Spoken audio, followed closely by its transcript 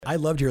I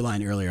loved your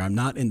line earlier. I'm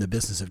not in the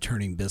business of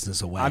turning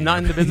business away. I'm not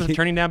in the business of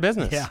turning down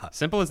business. Yeah.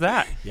 Simple as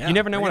that. Yeah, You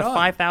never know bring when it a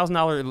on.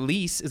 $5,000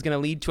 lease is going to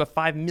lead to a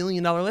 $5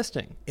 million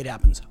listing. It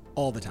happens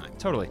all the time.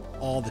 Totally.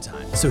 All the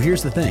time. So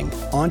here's the thing.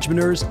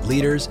 Entrepreneurs,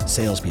 leaders,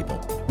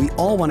 salespeople, we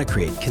all want to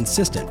create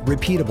consistent,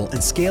 repeatable,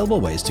 and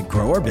scalable ways to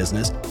grow our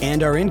business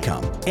and our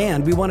income.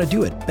 And we want to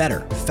do it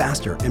better,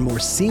 faster, and more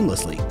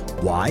seamlessly.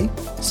 Why?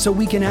 So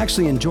we can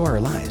actually enjoy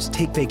our lives,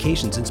 take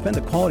vacations, and spend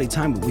the quality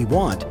time we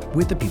want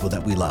with the people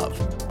that we love.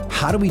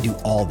 How do we do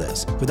all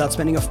this without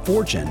spending a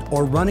fortune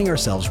or running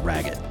ourselves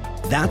ragged?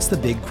 That's the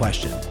big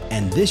question.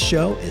 And this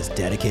show is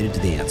dedicated to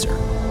the answer.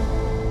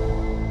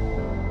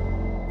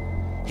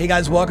 Hey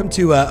guys, welcome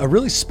to a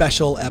really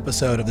special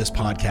episode of this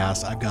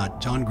podcast. I've got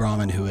John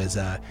Grauman, who is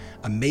an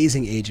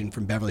amazing agent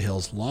from Beverly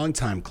Hills,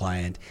 longtime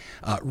client,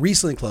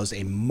 recently closed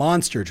a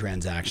monster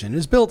transaction, and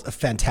has built a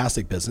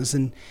fantastic business.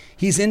 And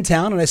he's in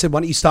town, and I said, why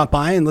don't you stop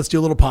by and let's do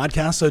a little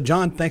podcast? So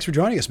John, thanks for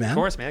joining us, man. Of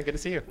course, man. Good to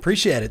see you.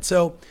 Appreciate it.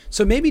 So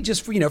maybe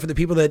just for the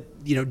people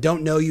that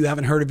don't know you,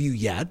 haven't heard of you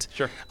yet.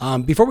 Sure.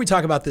 Before we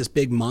talk about this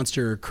big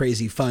monster,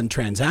 crazy, fun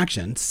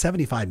transaction,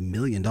 $75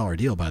 million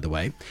deal, by the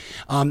way.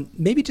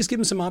 Maybe just give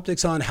them some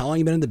optics on how long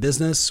you've been in the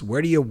business,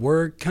 where do you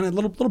work, kind of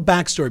little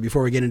backstory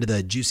before we get into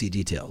the juicy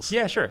details.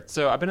 Yeah, sure.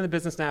 So I've been in the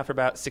business now for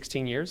about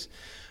 16 years.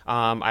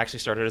 I actually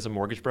started as a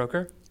mortgage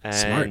broker. And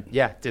Smart.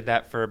 Yeah, did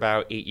that for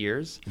about 8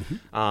 years.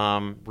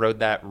 Rode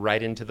that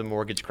right into the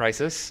mortgage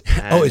crisis.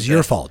 Oh, it's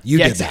your fault. You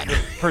did exactly.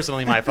 that.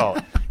 Personally, my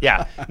fault.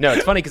 Yeah. No,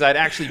 it's funny because I'd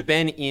actually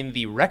been in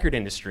the record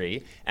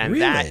industry, and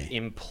that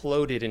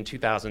imploded in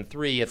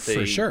 2003 at the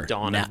For sure.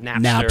 dawn of Napster.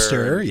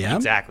 Napster, yeah.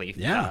 Exactly.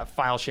 Yeah.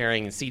 File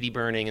sharing and CD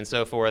burning and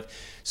so forth.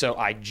 So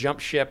I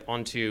jumped ship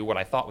onto what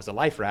I thought was a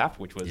life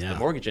raft, which was the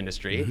mortgage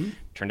industry.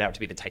 Turned out to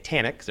be the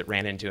Titanic because it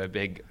ran into a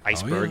big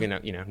iceberg,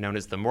 and known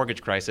as the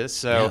mortgage crisis.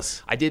 So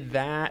I did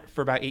that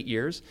for about 8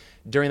 years.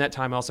 During that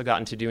time, I also got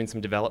into doing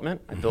some development.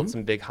 I built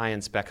some big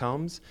high-end spec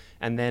homes.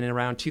 And then in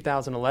around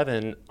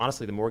 2011,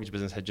 honestly, the mortgage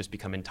business had just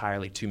become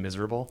entirely too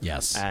miserable.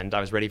 Yes. And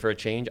I was ready for a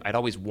change. I'd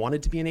always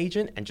wanted to be an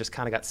agent and just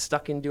kind of got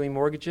stuck in doing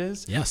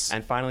mortgages. Yes.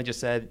 And finally just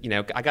said,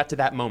 I got to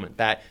that moment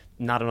that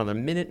not another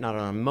minute, not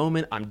another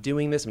moment. I'm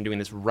doing this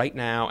right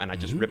now. And I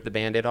just ripped the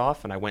Band-Aid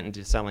off and I went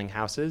into selling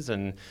houses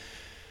and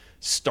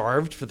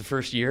starved for the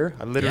first year.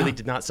 I literally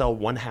did not sell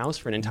one house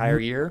for an entire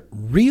year.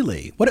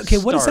 Really? What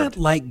is that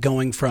like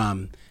going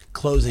from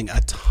closing a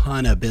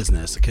ton of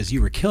business, because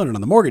you were killing it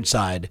on the mortgage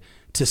side,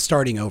 to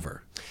starting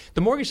over?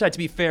 The mortgage side, to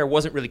be fair,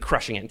 wasn't really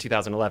crushing it in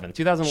 2011.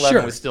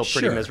 2011 was still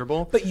pretty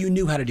miserable. But you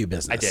knew how to do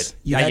business. I did.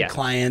 You had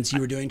clients, you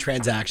were doing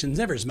transactions,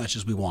 never as much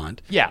as we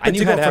want. Yeah, but I knew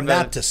to how go to from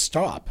have that to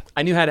stop.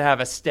 I knew how to have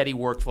a steady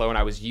workflow, and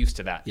I was used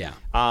to that.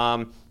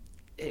 Yeah.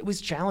 It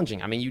was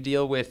challenging. I mean, you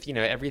deal with,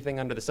 everything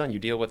under the sun. You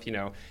deal with,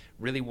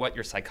 really what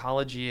your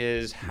psychology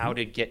is, how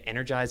to get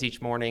energized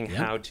each morning,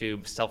 how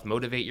to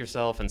self-motivate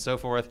yourself, and so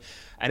forth.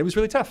 And it was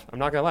really tough. I'm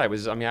not gonna lie. It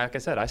was, like I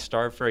said, I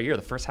starved for a year.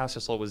 The first house I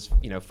sold was,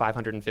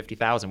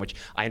 $550,000, which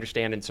I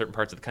understand in certain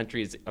parts of the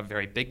country is a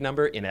very big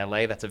number. In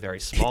LA, that's a very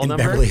small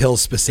number. In Beverly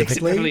Hills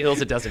specifically? In Beverly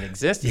Hills, it doesn't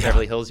exist. In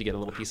Beverly Hills, you get a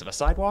little piece of a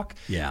sidewalk.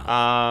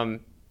 Yeah.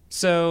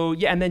 So,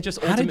 and then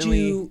just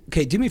ultimately...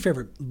 do me a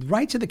favor,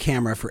 right to the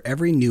camera for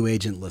every new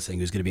agent listening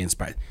who's going to be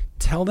inspired.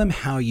 Tell them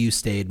how you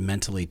stayed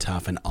mentally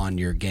tough and on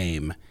your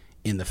game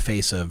in the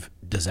face of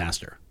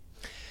disaster.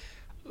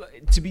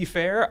 To be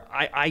fair,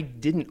 I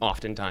didn't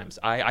oftentimes.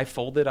 I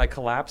folded, I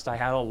collapsed. I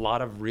had a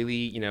lot of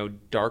really,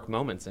 dark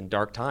moments and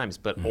dark times.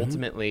 But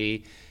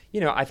ultimately,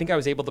 I think I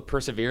was able to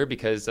persevere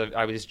because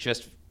I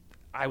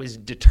was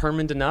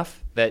determined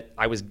enough that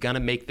I was going to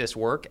make this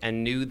work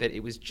and knew that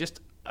it was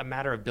just a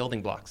matter of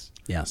building blocks.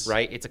 Yes.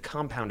 Right? It's a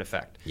compound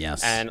effect.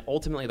 Yes. And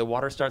ultimately the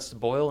water starts to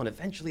boil and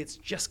eventually it's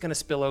just going to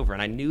spill over.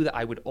 And I knew that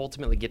I would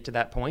ultimately get to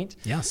that point.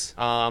 Yes.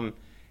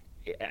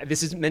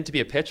 This isn't meant to be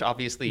a pitch.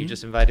 Obviously, you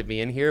just invited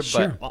me in here.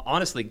 Sure. But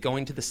honestly,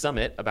 going to the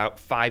summit about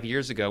 5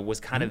 years ago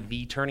was kind of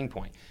the turning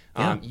point.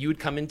 You would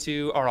come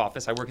into our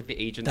office. I work at the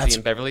agency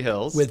in Beverly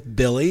Hills. With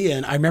Billy,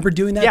 and I remember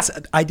doing that. Yeah.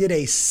 I did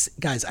a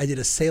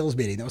sales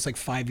meeting. That was like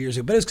 5 years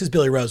ago. But it was because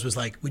Billy Rose was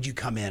like, would you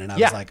come in? And I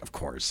was like, of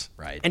course,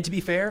 right. And to be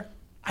fair,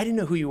 I didn't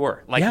know who you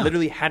were.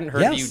 Literally hadn't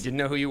heard of you, didn't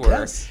know who you were.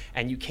 Yes.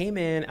 And you came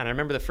in, and I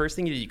remember the first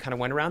thing you did, you kind of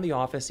went around the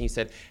office and you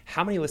said,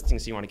 how many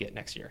listings do you want to get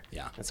next year?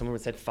 Yeah. And someone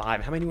would said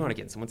 5. How many do you want to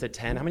get? And someone said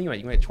 10. How many do you want?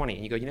 You want to get 20.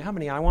 And you go, you know how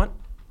many I want?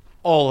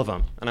 All of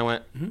them. And I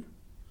went,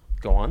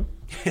 go on.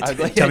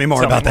 Tell me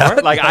more about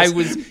that. Like I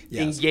was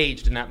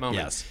engaged in that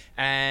moment. Yes.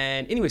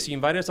 And anyway, so you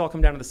invited us all to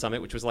come down to the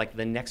summit, which was like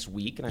the next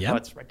week. And I thought,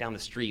 it's right down the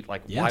street.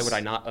 Like, why would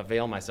I not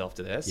avail myself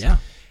to this? Yeah.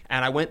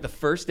 And I went the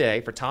first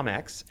day for Tom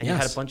X, and you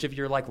had a bunch of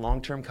your like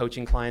long-term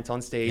coaching clients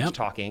on stage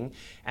talking.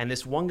 And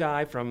this one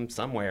guy from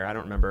somewhere, I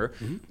don't remember,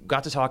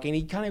 got to talking.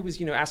 He kind of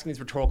was, asking these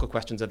rhetorical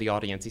questions of the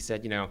audience. He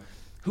said,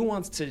 who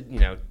wants to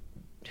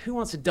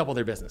double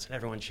their business? And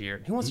everyone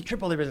cheered. Who wants to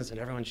triple their business? And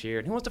everyone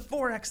cheered. Who wants to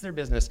 4X their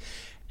business?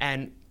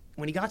 And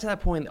when he got to that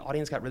point, the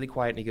audience got really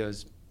quiet, and he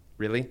goes,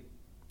 really?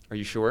 Are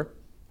you sure?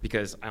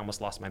 Because I almost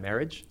lost my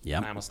marriage.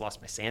 Yep. I almost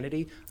lost my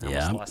sanity. I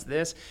almost lost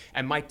this.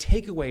 And my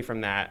takeaway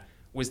from that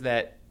was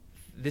that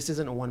this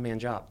isn't a one-man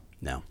job.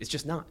 No. It's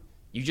just not.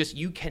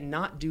 You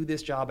cannot do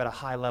this job at a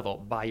high level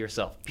by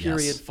yourself.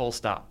 Period. Yes. Full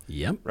stop.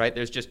 Yep. Right?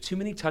 There's just too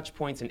many touch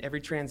points in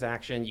every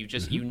transaction.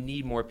 You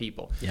need more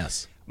people.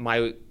 Yes.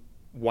 My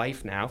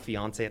wife now,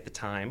 fiance at the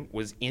time,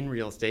 was in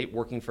real estate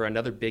working for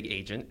another big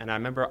agent. And I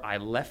remember I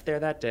left there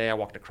that day. I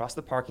walked across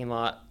the parking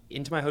lot,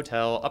 into my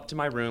hotel, up to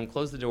my room,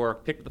 closed the door,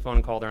 picked up the phone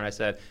and called her. And I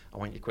said, I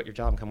want you to quit your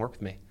job and come work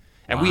with me.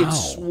 And we had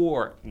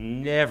swore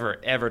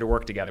never, ever to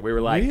work together. We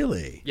were like,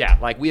 really? Yeah,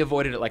 like we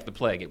avoided it like the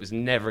plague. It was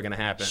never going to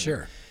happen.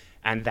 Sure.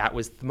 And that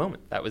was the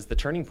moment. That was the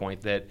turning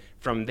point. That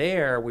from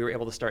there, we were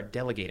able to start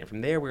delegating. From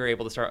there, we were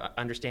able to start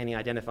understanding,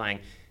 identifying,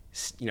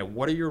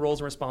 what are your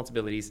roles and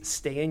responsibilities?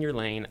 Stay in your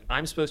lane.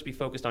 I'm supposed to be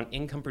focused on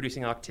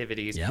income-producing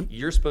activities. Yep.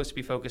 You're supposed to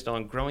be focused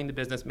on growing the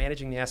business,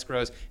 managing the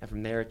escrows. And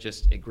from there,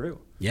 it grew.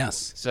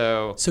 Yes.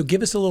 So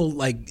give us a little,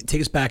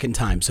 take us back in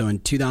time. So in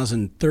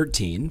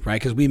 2013, right,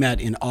 because we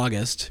met in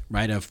August,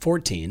 right, of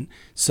 14.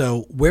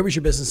 So where was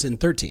your business in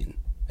 13?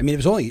 I mean, it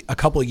was only a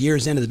couple of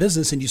years into the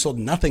business, and you sold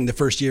nothing the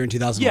first year in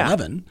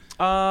 2011.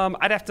 Yeah.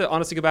 I'd have to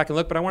honestly go back and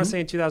look, but I want to say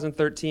in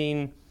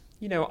 2013,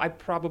 I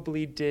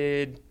probably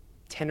did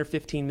 10 or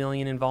 15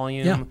 million in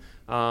volume. Yeah.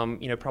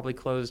 Probably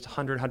closed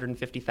 100,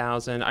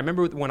 150,000. I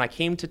remember when I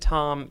came to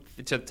Tom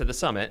to the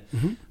summit,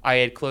 I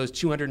had closed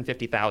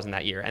 250,000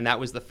 that year, and that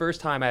was the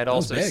first time I had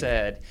also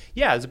said,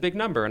 yeah, it was a big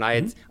number, and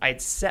I had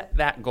set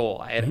that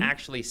goal. I had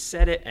actually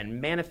set it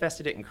and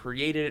manifested it and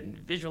created it and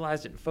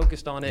visualized it and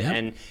focused on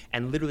it,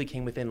 and literally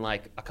came within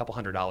like a couple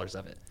 $100s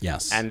of it.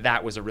 Yes. And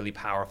that was a really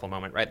powerful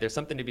moment, right? There's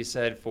something to be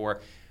said for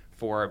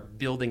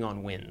building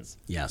on wins.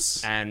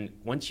 Yes. And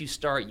once you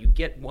start, you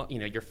get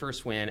your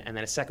first win, and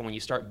then a second one,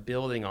 you start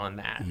building on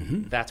that.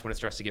 That's when it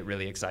starts to get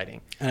really exciting.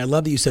 And I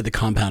love that you said the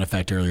compound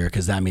effect earlier,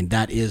 because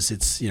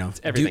it's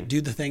everything. Do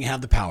the thing,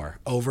 have the power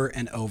over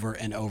and over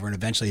and over, and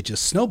eventually it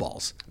just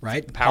snowballs,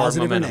 right? Power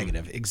Positive or momentum.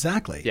 negative.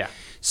 Exactly. Yeah.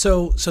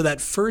 So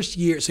that first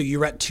year, so you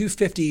were at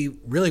 250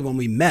 really when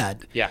we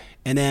met. Yeah.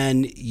 And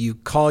then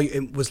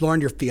was Lauren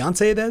your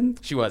fiance then?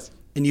 She was.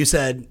 And you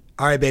said,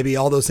 all right, baby,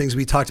 all those things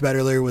we talked about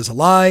earlier was a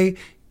lie.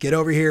 Get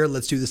over here.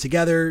 Let's do this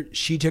together.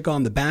 She took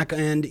on the back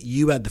end.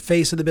 You had the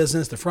face of the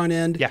business, the front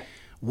end. Yeah.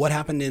 What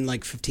happened in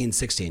 15,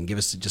 16? Give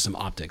us just some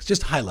optics,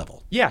 just high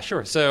level. Yeah,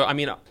 sure. So,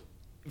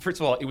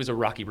 first of all, it was a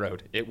rocky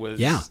road. It was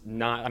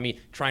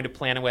trying to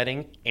plan a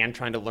wedding and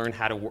trying to learn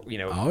how to, be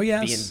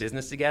in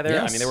business together.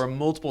 Yes. There were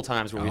multiple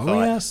times where we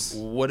thought,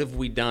 what have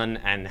we done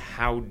and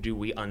how do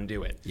we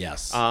undo it?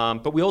 Yes.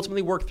 But we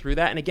ultimately worked through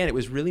that. And again, it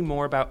was really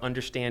more about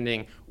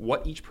understanding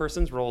what each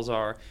person's roles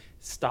are,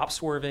 stop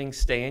swerving,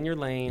 stay in your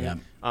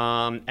lane,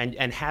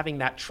 and having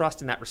that trust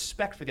and that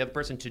respect for the other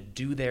person to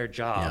do their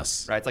job.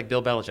 Yes. Right? It's like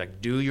Bill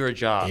Belichick, do your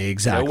job.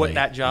 Exactly. Know what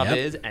that job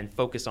is and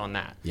focus on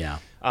that. Yeah.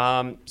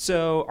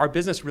 So our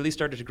business really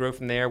started to grow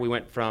from there. We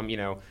went from,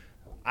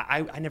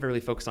 I never really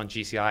focused on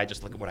GCI. I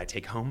just look at what I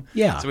take home.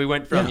 Yeah. So we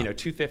went from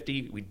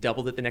 250. We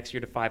doubled it the next year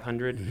to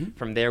 500.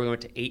 From there we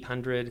went to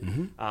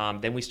 800.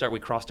 Then we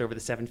crossed over the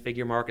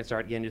 7-figure mark and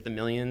started getting into the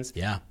millions.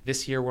 Yeah.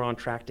 This year we're on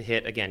track to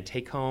hit again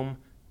take home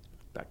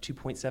about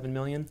 2.7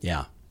 million.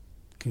 Yeah.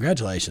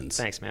 Congratulations.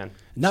 Thanks, man.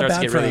 Not starts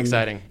bad. To get really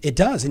exciting. It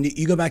does. And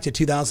you go back to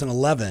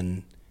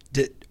 2011.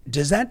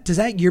 Does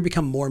that year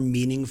become more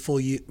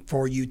meaningful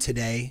for you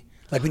today?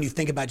 Like when you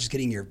think about just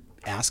getting your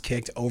ass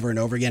kicked over and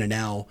over again, and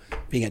now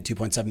being at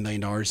 $2.7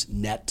 million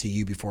net to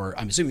you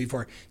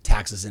before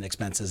taxes and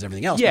expenses,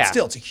 everything else. Yeah. But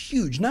still, it's a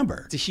huge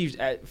number. It's a huge,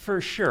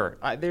 for sure.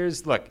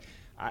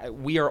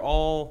 We are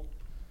all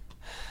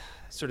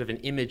sort of an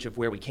image of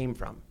where we came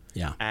from.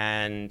 Yeah.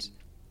 And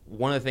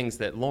one of the things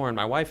that Lauren,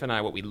 my wife, and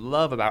I, what we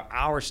love about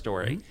our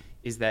story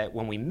is that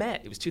when we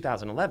met, it was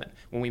 2011.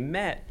 When we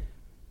met,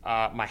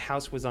 my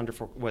house was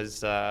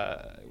was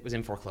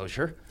in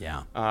foreclosure.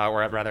 Yeah.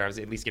 Or rather, I was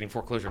at least getting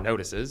foreclosure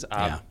notices.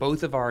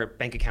 Both of our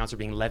bank accounts were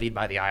being levied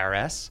by the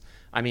IRS.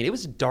 It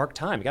was a dark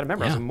time. You got to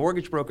remember, I was a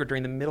mortgage broker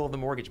during the middle of the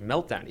mortgage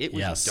meltdown. It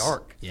was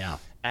dark. Yeah.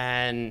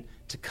 And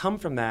to come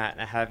from that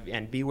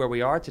and be where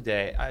we are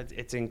today,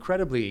 it's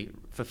incredibly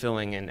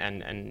fulfilling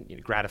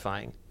and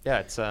gratifying.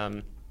 Yeah, it's.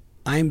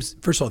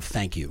 First of all,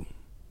 thank you.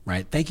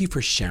 Right. Thank you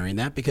for sharing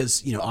that,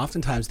 because,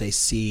 oftentimes they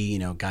see,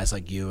 guys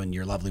like you and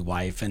your lovely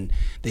wife, and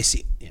they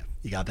see,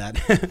 you got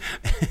that?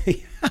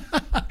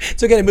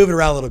 It's okay to move it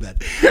around a little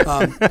bit.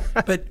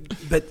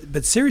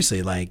 But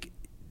seriously,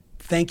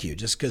 thank you,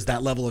 just because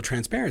that level of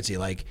transparency,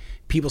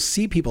 people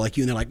see people like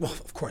you and they're like, well,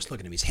 of course, look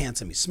at him. He's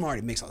handsome. He's smart.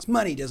 He makes all this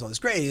money. He does all this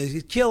great. He's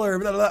a killer,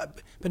 blah, blah, blah.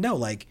 But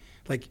no,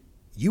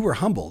 you were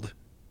humbled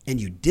and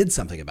you did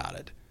something about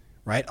it,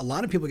 right? A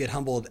lot of people get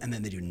humbled and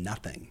then they do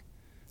nothing.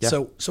 Yeah.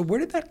 So where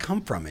did that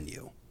come from in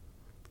you?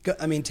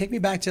 Take me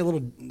back to a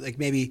little,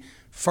 maybe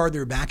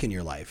farther back in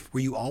your life. Were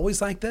you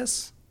always like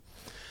this?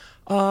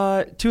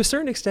 To a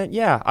certain extent,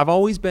 yeah. I've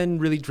always been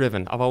really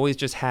driven. I've always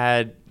just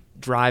had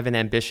drive and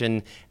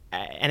ambition,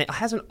 and it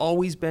hasn't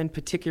always been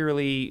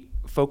particularly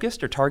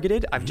focused or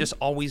targeted. I've just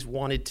always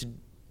wanted to,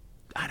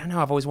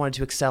 I've always wanted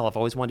to excel. I've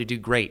always wanted to do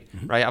great,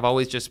 right? I've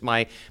always just,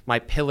 my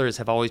pillars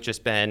have always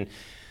just been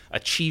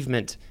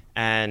achievement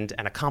and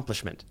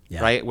accomplishment,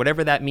 right?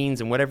 Whatever that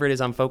means and whatever it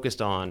is I'm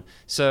focused on.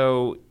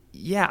 So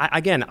yeah,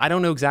 again, I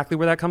don't know exactly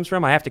where that comes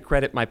from. I have to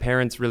credit my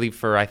parents really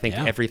for, I think,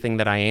 everything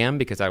that I am,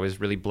 because I was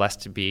really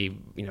blessed to be,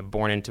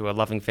 born into a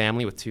loving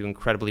family with two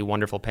incredibly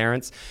wonderful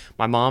parents.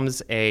 My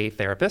mom's a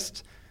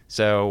therapist.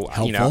 So,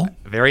 helpful.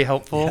 Very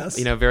helpful, Yes.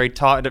 Very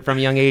taught from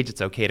a young age.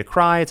 It's okay to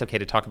cry. It's okay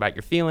to talk about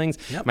your feelings.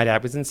 Yep. My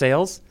dad was in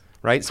sales,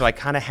 right? So I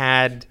kind of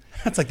had...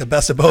 That's like the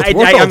best of both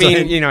worlds. I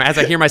mean, as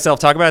I hear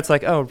myself talk about it, it's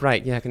like, oh,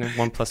 right. Yeah,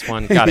 1 +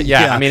 1. Got it.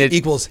 Yeah. I mean, it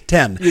equals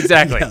 10.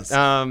 Exactly. Yes.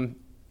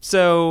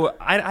 So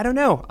I don't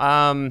know.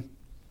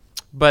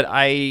 But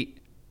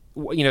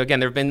again,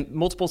 there have been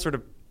multiple sort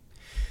of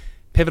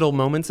pivotal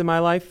moments in my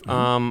life.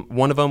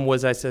 One of them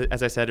was, as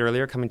I said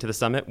earlier, coming to the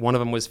summit. One of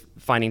them was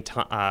finding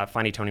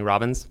Tony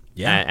Robbins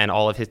and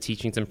all of his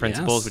teachings and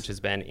principles, which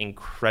has been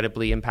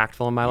incredibly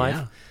impactful in my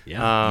life.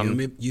 Yeah.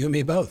 You and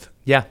me both.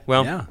 Yeah.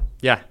 Well,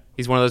 yeah.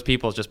 He's one of those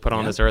people just put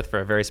on this earth for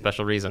a very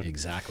special reason.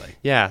 Exactly.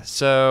 Yeah.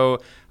 So,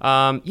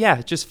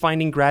 just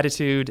finding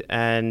gratitude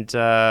and,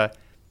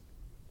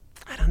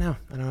 I don't know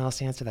how else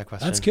to answer that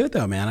question. That's good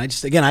though, man. I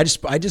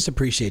just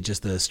appreciate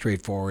just the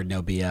straightforward,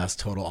 no BS,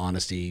 total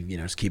honesty,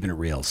 just keeping it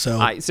real. So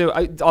I'll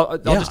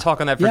just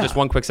talk on that for just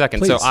one quick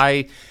second. Please. So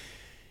I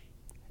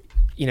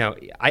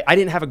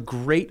didn't have a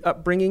great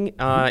upbringing.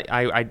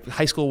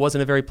 High school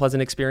wasn't a very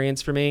pleasant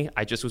experience for me.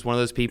 I just was one of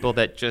those people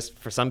that just,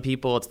 for some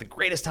people, it's the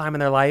greatest time in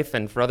their life.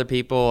 And for other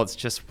people, it's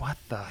just, what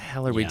the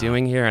hell are we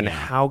doing here? And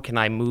how can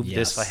I move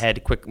this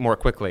ahead more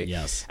quickly?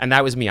 Yes. And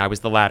that was me. I was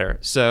the latter.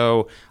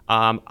 So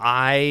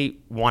I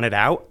wanted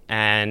out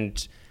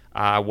and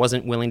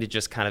wasn't willing to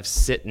just kind of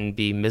sit and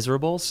be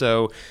miserable.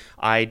 So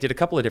I did a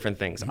couple of different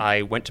things.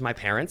 I went to my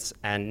parents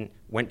and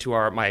went to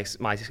my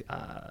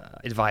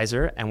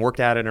advisor and worked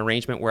out an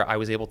arrangement where I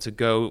was able to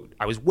go.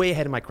 I was way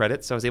ahead of my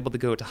credits, so I was able to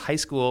go to high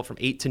school from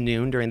 8 to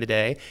noon during the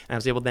day, and I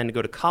was able then to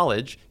go to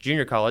college,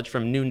 junior college,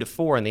 from noon to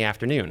 4 in the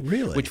afternoon.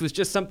 Really? Which was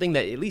just something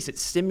that at least it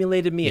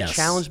stimulated me, it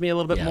challenged me a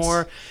little bit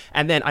more.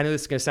 And then I know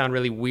this is going to sound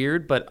really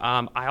weird, but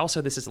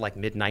this is like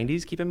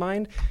mid-90s, keep in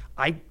mind,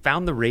 I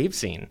found the rave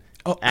scene.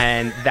 Oh.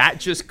 And that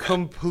just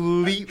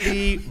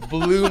completely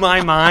blew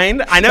my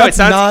mind. I know that's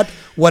not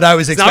what I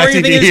was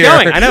expecting to hear. It's not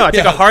where you think it's going. I know. I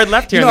took a hard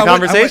left here in the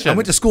conversation. I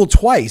went to school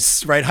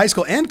twice, right? High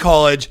school and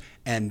college.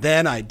 And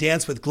then I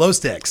danced with glow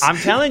sticks. I'm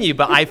telling you,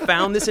 but I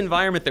found this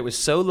environment that was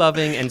so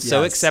loving and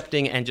so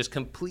accepting and just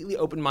completely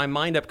opened my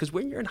mind up. Because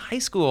when you're in high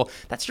school,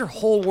 that's your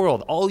whole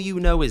world. All you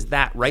know is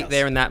that right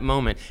there in that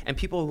moment. And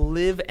people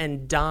live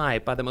and die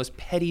by the most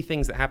petty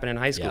things that happen in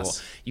high school.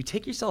 Yes. You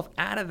take yourself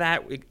out of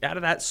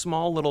that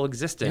small little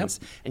existence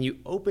and you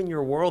open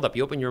your world up.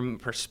 You open your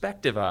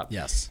perspective up.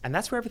 Yes. And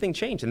that's where everything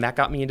changed. And that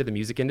got me into the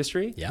music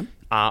industry. Yeah.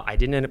 I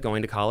didn't end up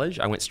going to college.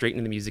 I went straight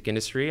into the music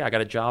industry. I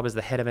got a job as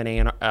the head of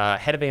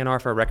A&R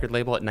for a record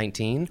label at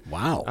 19.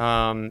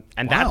 Wow.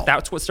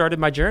 That's what started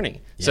my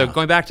journey. Yeah. So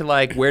going back to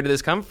where did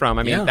this come from?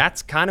 I mean,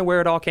 that's kind of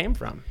where it all came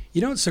from.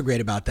 You know what's so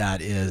great about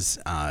that is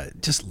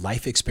just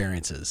life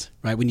experiences,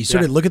 right? When you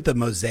sort of look at the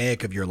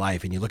mosaic of your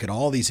life and you look at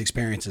all these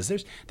experiences,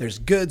 there's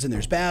goods and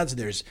there's bads, and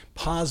there's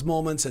pause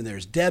moments and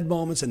there's dead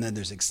moments and then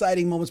there's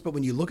exciting moments. But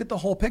when you look at the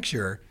whole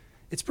picture,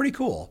 it's pretty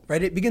cool,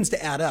 right? It begins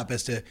to add up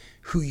as to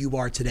who you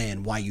are today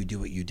and why you do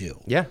what you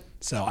do. Yeah.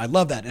 So I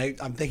love that.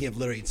 I'm thinking of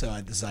literally,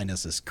 I know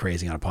this is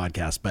crazy on a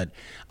podcast, but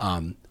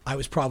I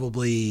was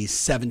probably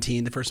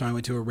 17 the first time I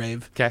went to a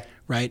rave. Okay.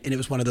 Right? And it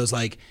was one of those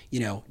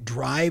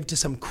drive to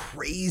some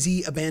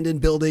crazy abandoned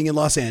building in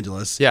Los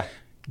Angeles. Yeah.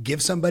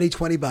 Give somebody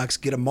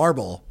 $20, get a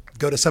marble,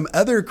 go to some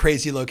other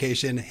crazy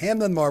location,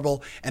 hand them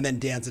marble, and then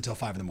dance until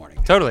 5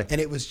 a.m. Totally. And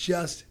it was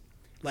just...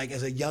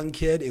 as a young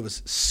kid, it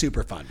was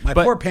super fun. My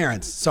poor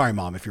parents, sorry,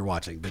 Mom, if you're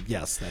watching, but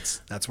yes,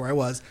 that's where I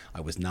was.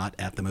 I was not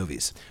at the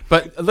movies.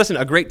 But listen,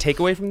 a great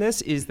takeaway from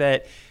this is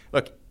that,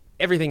 look,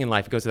 everything in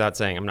life goes without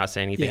saying. I'm not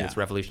saying anything that's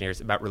revolutionary.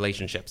 It's about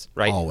relationships,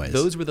 right? Always.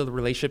 Those were the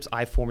relationships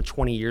I formed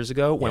 20 years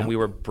ago when we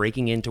were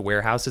breaking into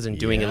warehouses and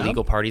doing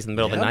illegal parties in the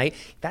middle of the night.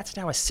 That's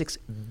now a $6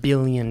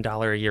 billion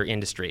a year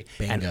industry,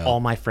 and all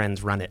my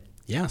friends run it.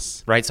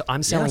 Yes. Right. So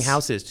I'm selling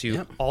houses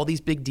to all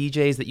these big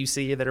DJs that you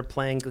see that are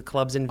playing the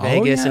clubs in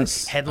Vegas and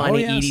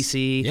headlining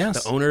EDC.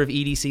 Yes. The owner of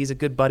EDC is a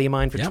good buddy of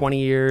mine for 20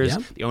 years.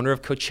 The owner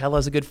of Coachella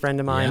is a good friend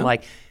of mine.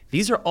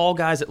 These are all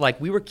guys that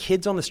we were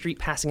kids on the street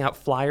passing out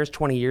flyers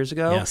 20 years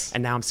ago.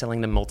 And now I'm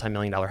selling them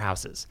multi-million-dollar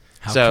houses.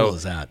 How cool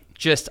is that?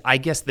 I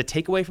guess the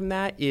takeaway from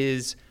that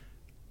is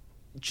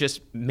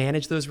just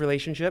manage those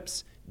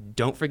relationships.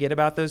 Don't forget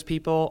about those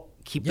people.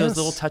 Keep those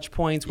little touch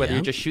points, whether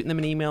you're just shooting them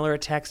an email or a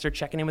text or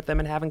checking in with them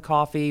and having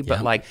coffee.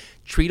 But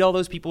treat all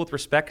those people with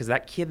respect, because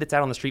that kid that's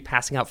out on the street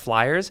passing out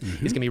flyers is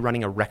going to be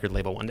running a record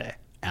label one day.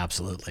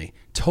 Absolutely.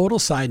 Total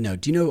side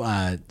note. Do you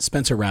know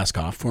Spencer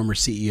Rascoff, former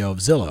CEO of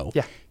Zillow?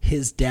 Yeah.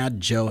 His dad,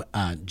 Joe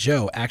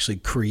actually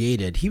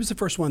created, he was the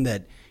first one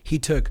that he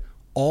took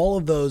all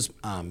of those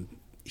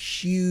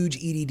huge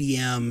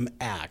EDDM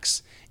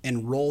acts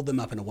and rolled them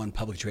up into one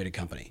publicly traded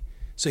company.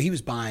 So he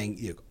was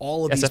buying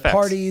all of these SFX.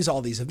 parties,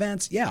 all these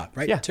events. Yeah,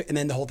 right? Yeah. And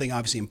then the whole thing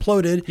obviously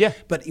imploded. Yeah.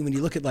 But when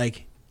you look at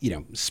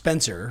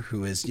Spencer,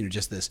 who is,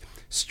 just this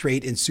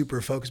straight and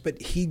super focused,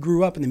 but he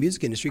grew up in the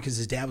music industry because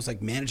his dad was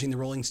like managing the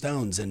Rolling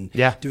Stones and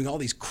doing all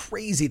these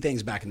crazy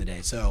things back in the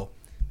day. So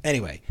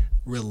anyway,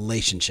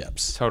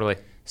 relationships. Totally.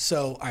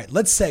 So, all right,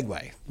 let's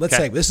segue.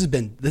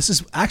 This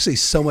is actually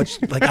so much,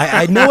 like, I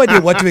had no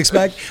idea what to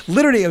expect.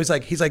 Literally, he's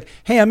like,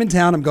 hey, I'm in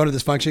town. I'm going to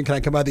this function. Can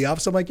I come by the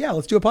office? I'm like, yeah,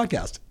 let's do a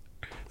podcast.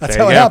 That's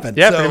how it happened.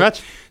 Yeah, pretty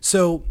much.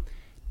 So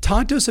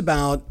talk to us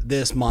about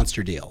this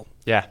monster deal.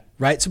 Yeah.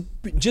 Right. So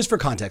just for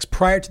context,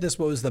 prior to this,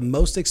 what was the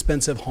most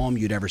expensive home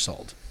you'd ever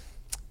sold?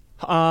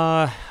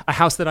 A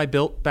house that I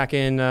built back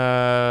in,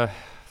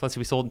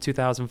 we sold in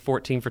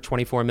 2014 for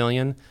 $24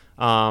 million.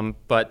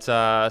 But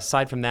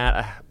aside from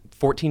that,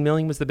 $14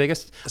 million was the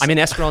biggest. I'm in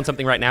escrow on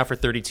something right now for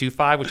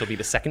 $32.5, which will be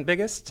the second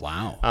biggest.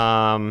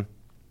 Wow.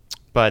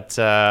 But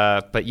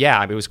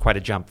yeah, it was quite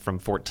a jump from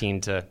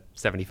 14 to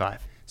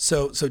 75.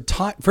 So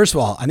first of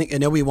all, I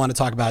know we want to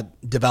talk about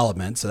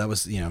development. So that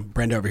was,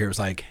 Brenda over here was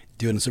like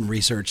doing some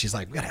research. She's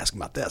like, we got to ask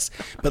him about this.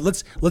 But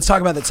let's talk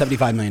about that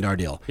 $75 million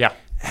deal. Yeah.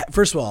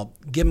 First of all,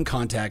 give them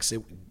context.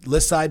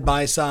 List side,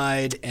 buy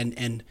side,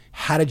 and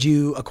how did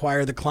you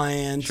acquire the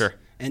client? Sure.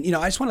 And,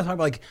 I just want to talk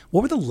about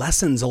what were the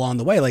lessons along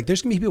the way? Like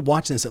there's going to be people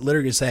watching this that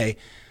literally say,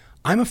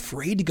 I'm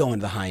afraid to go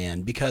into the high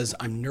end because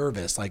I'm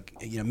nervous.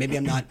 Maybe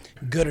I'm not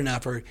good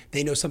enough, or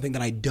they know something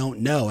that I don't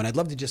know. And I'd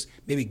love to just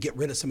maybe get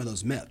rid of some of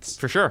those myths.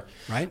 For sure.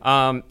 Right?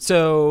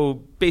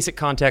 So basic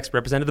context,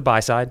 represented the buy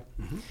side.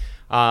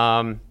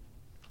 Mm-hmm.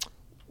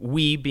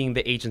 We, being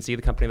the agency,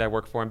 the company that I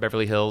work for in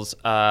Beverly Hills,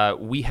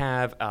 we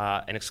have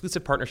an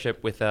exclusive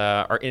partnership with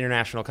our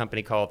international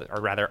company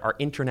our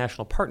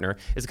international partner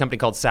is a company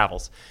called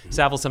Savills. Mm-hmm.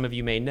 Savills, some of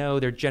you may know,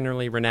 they're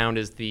generally renowned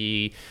as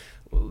the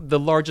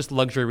largest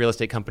luxury real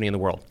estate company in the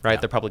world, right? Yeah.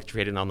 They're publicly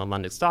traded on the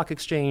London Stock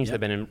Exchange. Yep. They've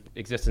been in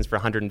existence for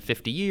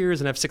 150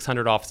 years and have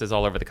 600 offices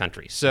all over the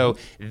country. So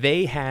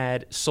they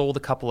had sold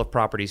a couple of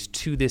properties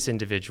to this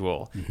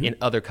individual in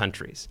other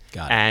countries.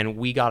 Got it. And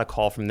we got a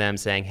call from them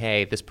saying,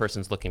 hey, this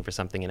person's looking for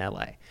something in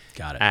LA.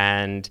 Got it.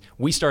 And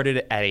we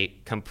started at a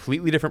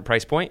completely different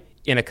price point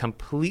in a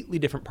completely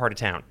different part of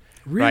town.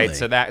 Really? Right.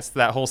 So that's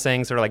that whole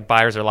saying, sort of like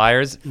buyers are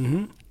liars.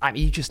 Mm-hmm.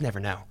 You just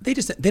never know. They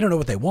don't know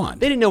what they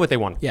want. They didn't know what they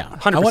want. Yeah.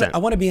 100%. I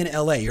want to be in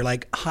LA. You're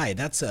like, hi,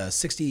 that's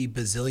 60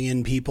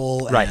 bazillion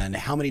people, right. And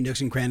how many nooks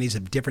and crannies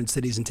of different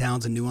cities and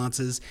towns and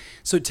nuances.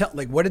 So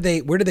where did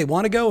they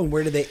want to go and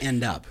where did they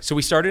end up? So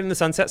we started in the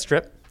Sunset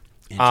Strip.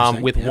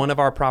 With one of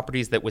our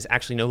properties that was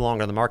actually no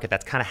longer on the market.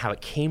 That's kind of how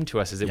it came to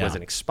us, as it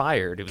wasn't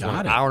expired. It was one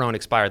of our own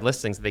expired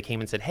listings. They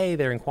came and said, hey,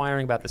 they're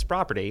inquiring about this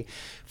property.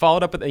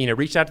 Followed up with,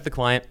 reached out to the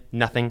client,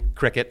 nothing,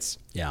 crickets.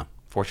 Yeah.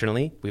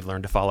 Fortunately, we've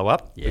learned to follow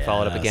up. Yes. We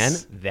followed up again.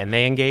 Then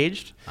they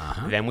engaged.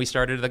 Uh-huh. Then we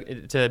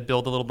started to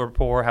build a little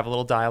rapport, have a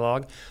little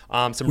dialogue.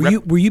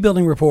 Were you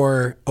building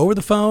rapport over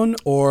the phone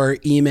or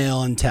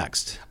email and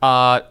text?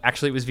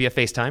 Actually, it was via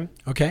FaceTime.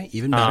 Okay,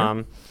 even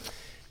better.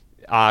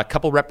 A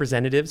couple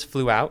representatives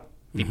flew out.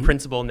 The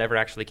principal never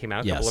actually came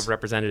out. A couple of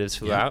representatives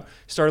flew out.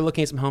 Started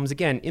looking at some homes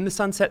again in the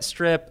Sunset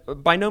Strip.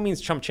 By no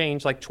means chump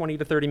change, like 20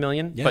 to 30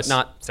 million, but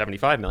not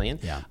 75 million.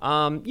 Yeah.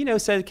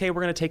 Said, okay,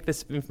 we're going to take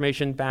this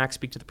information back,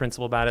 speak to the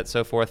principal about it,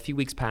 so forth. A few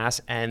weeks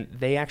pass, and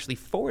they actually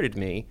forwarded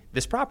me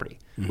this property,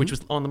 which was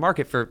on the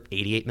market for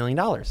 $88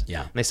 million.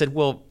 Yeah. And they said,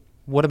 well,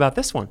 what about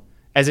this one?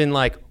 As in,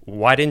 like,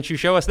 why didn't you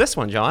show us this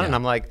one, John? Yeah. And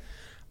I'm like,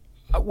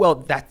 well,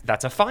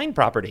 that's a fine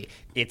property.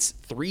 It's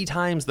 3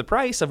 times the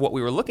price of what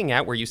we were looking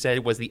at, where you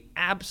said was the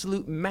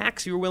absolute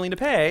max you were willing to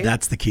pay.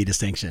 That's the key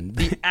distinction.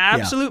 The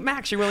absolute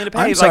max you're willing to pay.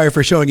 I'm sorry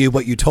for showing you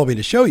what you told me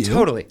to show you.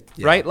 Totally.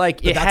 Yeah. Right?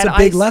 But that's a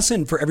big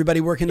lesson for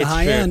everybody working the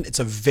high end. It's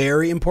a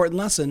very important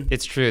lesson.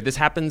 It's true. This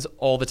happens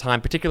all the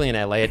time, particularly in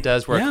LA. It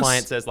does, where a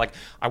client says, like,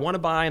 I want to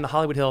buy in the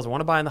Hollywood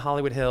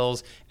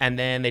Hills, and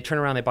then they turn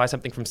around, they buy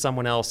something from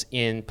someone else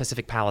in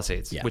Pacific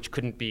Palisades, which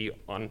couldn't be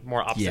on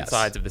more opposite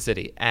sides of the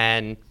city.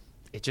 And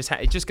it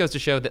just goes to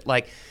show that,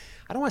 like,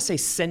 I don't want to say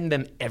send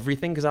them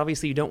everything, because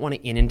obviously you don't want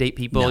to inundate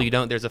people.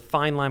 No. There's a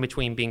fine line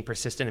between being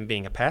persistent and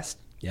being a pest.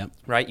 Yep.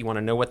 Right? You want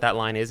to know what that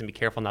line is and be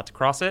careful not to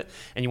cross it.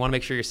 And you want to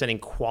make sure you're sending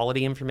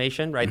quality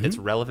information, right? That's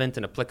relevant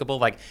and applicable.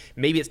 Like,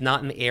 maybe it's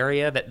not in the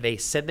area that they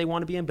said they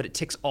want to be in, but it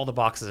ticks all the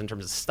boxes in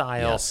terms of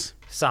style,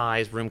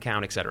 size, room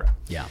count, etc.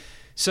 Yeah.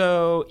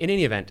 So in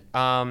any event,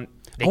 I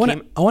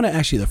want to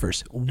ask you the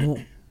first.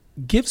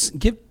 Give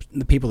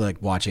the people that are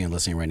watching and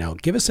listening right now,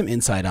 give us some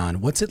insight on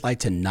what's it like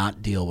to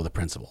not deal with a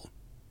principal.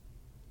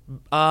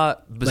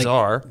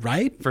 Bizarre,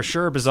 right? For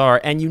sure, bizarre.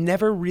 And you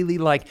never really,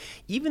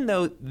 even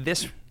though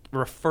this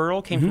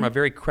referral came from a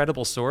very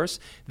credible source,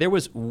 there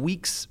was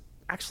weeks,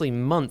 actually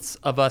months,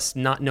 of us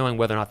not knowing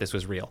whether or not this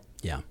was real.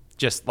 Yeah.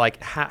 Just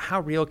like,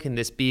 how real can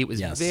this be? It was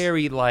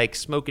very like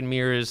smoke and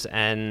mirrors,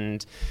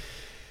 and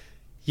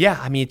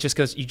it just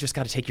goes, you just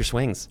got to take your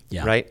swings,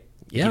 right?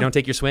 If you don't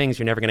take your swings,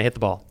 you're never going to hit the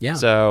ball. Yeah.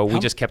 So we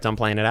just kept on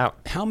playing it out.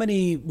 How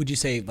many, would you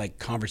say, like,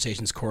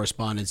 conversations,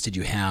 correspondence did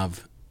you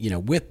have,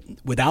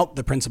 without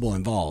the principal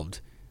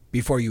involved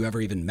before you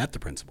ever even met the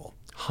principal?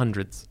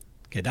 Hundreds.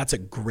 Okay, that's a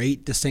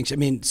great distinction. I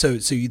mean, so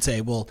you'd say,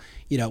 well,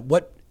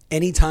 what,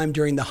 any time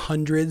during the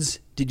hundreds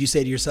did you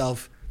say to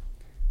yourself,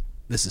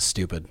 this is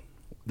stupid.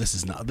 This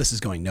is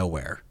going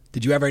nowhere.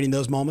 Did you ever have any of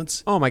those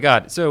moments? Oh my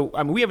God. So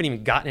we haven't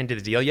even gotten into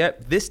the deal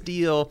yet. This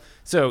deal,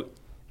 so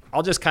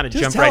I'll just kind of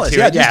jump right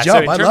to it. Jump. So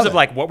in terms of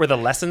like what were the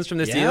lessons from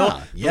this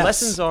deal, yes. The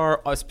lessons are,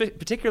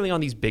 particularly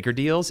on these bigger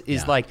deals,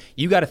 is like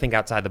you got to think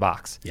outside the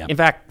box. Yeah. In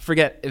fact,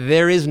 forget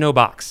there is no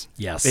box.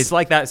 Yes. It's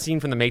like that scene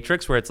from The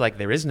Matrix where it's like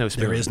there is no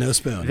spoon. There is no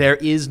spoon. There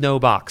is no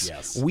box.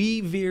 Yes.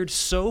 We veered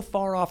so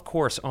far off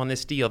course on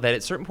this deal that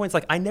at certain points,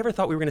 like I never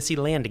thought we were going to see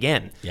land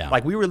again. Yeah.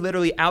 Like we were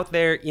literally out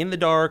there in the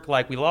dark.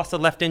 Like we lost the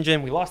left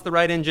engine, we lost the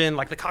right engine.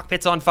 Like the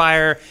cockpit's on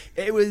fire.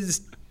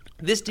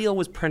 This deal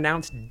was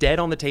pronounced dead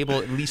on the table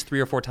at least 3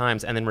 or 4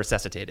 times and then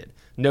resuscitated.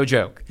 No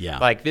joke. Yeah.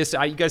 Like this,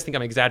 you guys think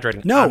I'm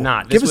exaggerating. No, I'm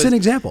not. Give us an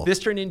example. This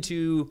turned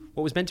into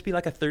what was meant to be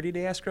like a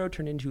 30-day escrow,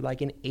 turned into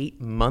like an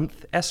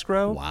 8-month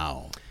escrow.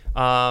 Wow.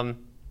 An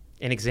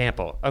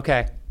example.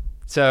 Okay.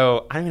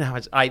 So I don't know how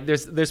much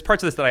there's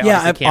parts of this that I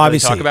obviously can't really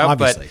talk about,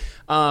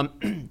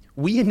 but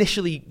we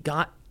initially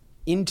got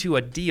into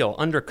a deal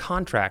under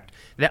contract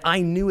that I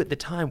knew at the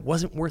time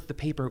wasn't worth the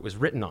paper it was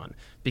written on,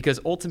 because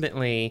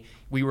ultimately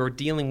we were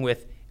dealing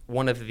with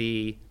one of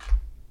the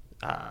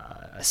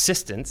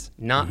assistants,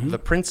 not the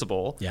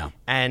principal. Yeah.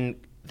 And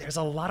there's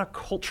a lot of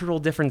cultural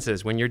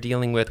differences when you're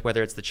dealing with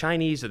whether it's the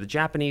Chinese or the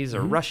Japanese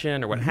or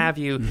Russian or what have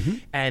you.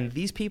 And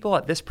these people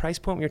at this price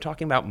point, when you're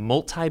talking about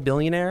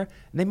multi-billionaire,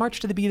 they march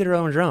to the beat of their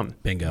own drum.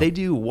 Bingo. They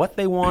do what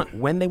they want,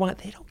 when they want.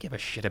 They don't give a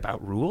shit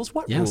about rules.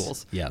 What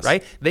rules? Yes.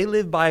 Right? They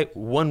live by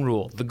one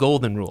rule, the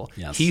golden rule.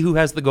 Yes. He who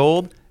has the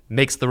gold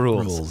makes the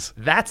Rules.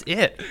 That's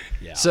it.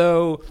 Yeah.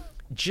 So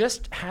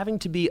just having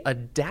to be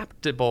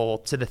adaptable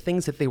to the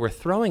things that they were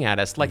throwing at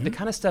us, like the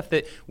kind of stuff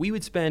that we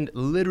would spend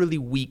literally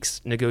weeks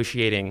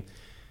negotiating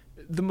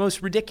the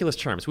most ridiculous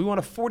terms. We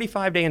want a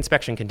 45-day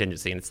inspection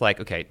contingency. And it's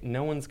like, okay,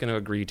 no one's going to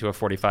agree to a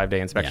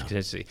 45-day inspection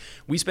contingency.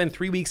 We spend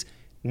 3 weeks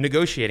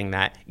negotiating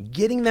that,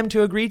 getting them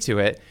to agree to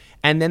it.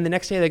 And then the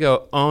next day they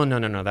go, oh,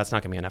 no, that's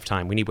not going to be enough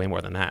time. We need way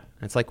more than that.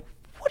 And it's like,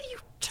 what are you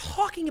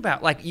talking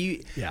about? Like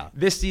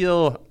this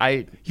deal,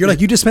 You're like,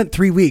 you just spent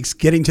 3 weeks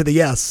getting to the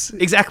yes.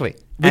 Exactly.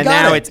 And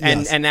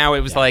now it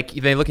was like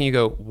they look and you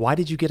go, why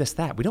did you get us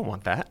that? We don't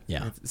want that.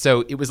 Yeah.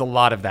 So it was a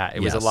lot of that. It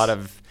was a lot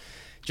of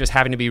just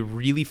having to be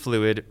really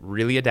fluid,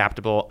 really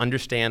adaptable,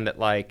 understand that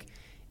like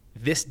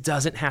this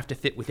doesn't have to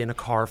fit within a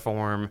car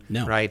form,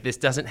 right? This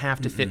doesn't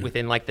have to fit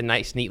within like the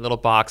nice, neat little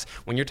box.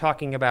 When you're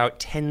talking about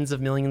tens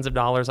of millions of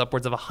dollars,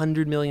 upwards of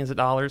 $100 million,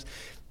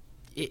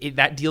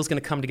 that deal's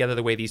going to come together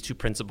the way these two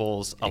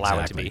principals allow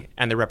it to be,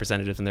 and their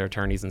representatives and their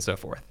attorneys and so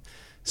forth.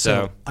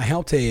 So I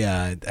helped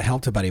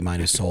a buddy of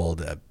mine who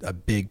sold a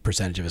big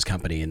percentage of his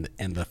company,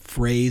 and the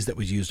phrase that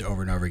was used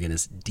over and over again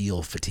is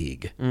deal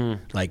fatigue.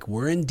 Like,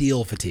 we're in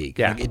deal fatigue.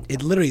 Yeah. Like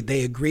it literally,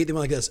 they agreed. They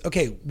went like this,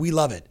 okay, we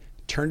love it.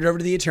 Turned it over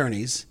to the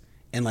attorneys,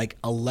 and like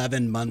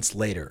 11 months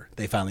later,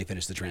 they finally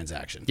finished the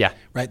transaction. Yeah.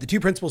 Right? The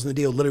two principals in the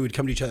deal literally would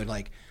come to each other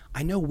like,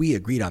 I know we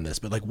agreed on this,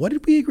 but like, what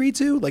did we agree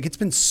to? Like, it's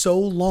been so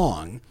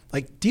long,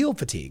 like deal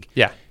fatigue.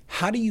 Yeah.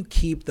 How do you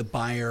keep the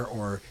buyer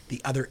or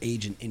the other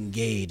agent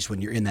engaged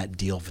when you're in that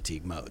deal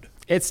fatigue mode?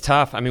 It's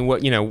tough. I mean,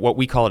 what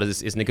we call it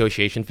is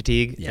negotiation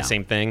fatigue. Yeah. The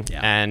same thing.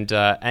 Yeah. And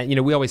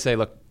we always say,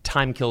 look,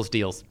 time kills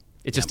deals.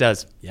 It just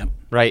does. Yep.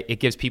 Right? It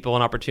gives people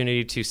an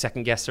opportunity to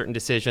second guess certain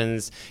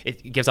decisions.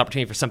 It gives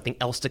opportunity for something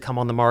else to come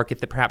on the market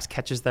that perhaps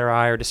catches their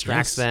eye or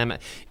distracts them.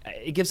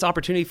 It gives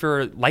opportunity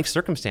for life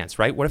circumstance,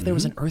 right? What if there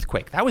was an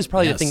earthquake? That was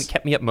probably the thing that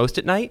kept me up most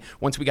at night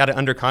once we got it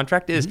under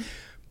contract is,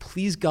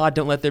 please God,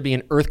 don't let there be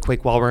an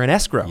earthquake while we're in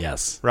escrow.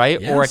 Yes. Right?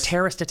 Yes. Or a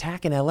terrorist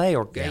attack in LA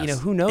or,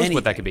 who knows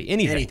what that could be.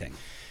 Anything.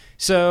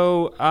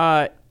 So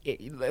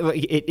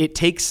it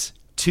takes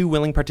two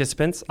willing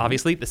participants,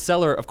 obviously. The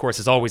seller, of course,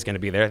 is always going to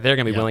be there. They're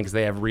going to be willing because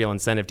they have real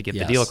incentive to get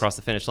the deal across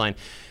the finish line.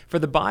 For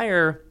the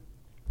buyer,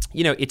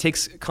 it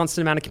takes a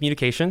constant amount of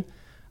communication.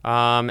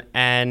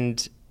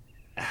 And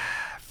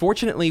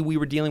fortunately, we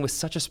were dealing with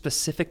such a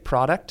specific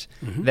product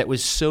that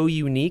was so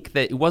unique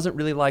that it wasn't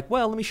really like,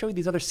 well, let me show you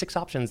these other 6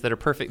 options that are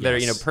perfect, that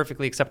are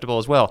perfectly acceptable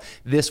as well.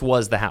 This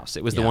was the house.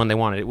 It was the one they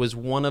wanted. It was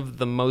one of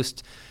the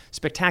most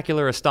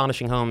spectacular,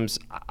 astonishing homes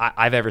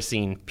I've ever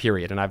seen,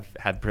 period. And I've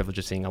had the privilege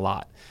of seeing a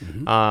lot.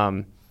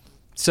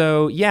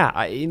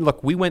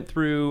 Look, we went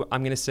through,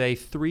 I'm going to say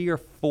 3 or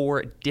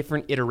 4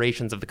 different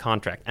iterations of the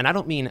contract. And I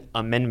don't mean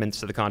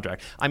amendments to the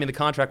contract. I mean, the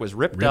contract was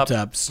ripped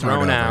up,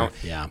 thrown out.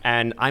 Yeah.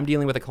 And I'm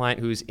dealing with a client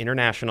who's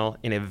international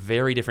in a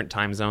very different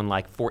time zone,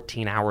 like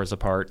 14 hours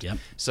apart. Yep.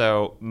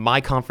 So my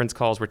conference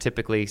calls were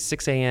typically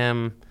 6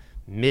 a.m.,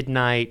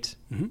 midnight,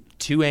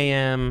 2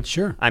 a.m.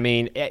 Sure. I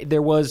mean,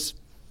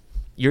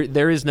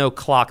 there is no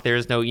clock. There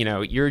is no,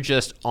 you're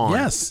just on.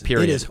 Yes.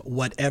 Period. It is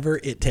whatever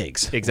it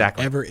takes.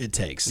 Exactly. Whatever it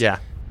takes. Yeah.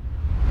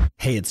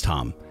 Hey, it's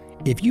Tom.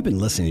 If you've been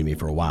listening to me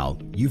for a while,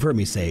 you've heard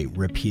me say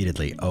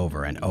repeatedly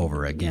over and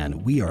over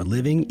again, we are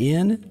living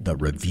in the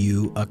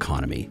review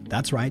economy.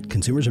 That's right,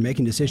 consumers are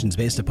making decisions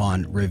based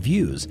upon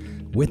reviews.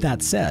 With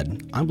that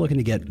said, I'm looking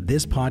to get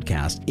this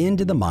podcast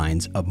into the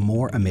minds of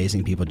more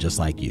amazing people just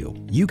like you.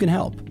 You can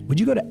help. Would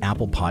you go to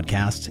Apple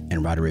Podcasts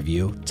and write a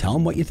review? Tell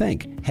them what you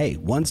think. Hey,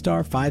 1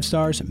 star, 5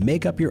 stars,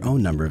 make up your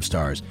own number of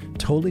stars.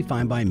 Totally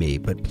fine by me,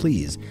 but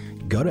please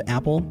go to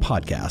Apple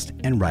Podcast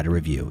and write a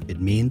review.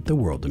 It means the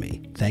world to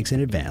me. Thanks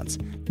in advance.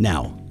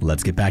 Now,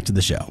 let's get back to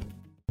the show.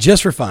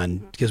 Just for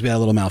fun, because we had a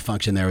little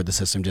malfunction there with the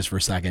system just for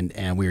a second,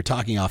 and we were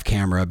talking off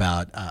camera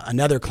about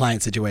another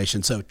client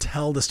situation. So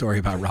tell the story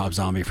about Rob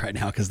Zombie right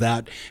now, because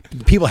that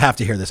people have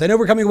to hear this. I know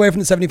we're coming away from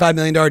the $75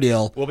 million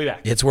deal. We'll be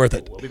back. It's worth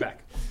it. We'll be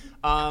back.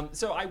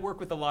 So I work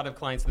with a lot of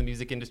clients in the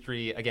music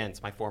industry. Again,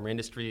 it's my former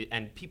industry,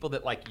 and people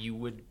that like you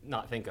would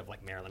not think of,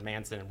 like Marilyn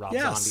Manson and Rob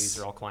Zombie. These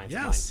are all clients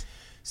of mine.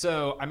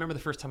 So I remember the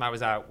first time I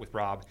was out with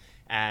Rob,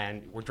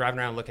 and we're driving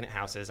around looking at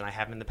houses, and I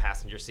have him in the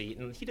passenger seat,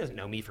 and he doesn't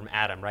know me from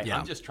Adam, right? Yeah.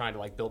 I'm just trying to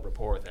like build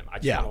rapport with him. I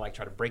just want to like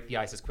try to break the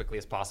ice as quickly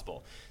as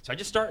possible. So I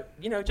just start,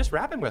 just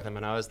rapping with him,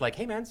 and I was like,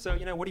 hey man, so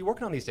what are you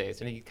working on these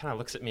days? And he kind of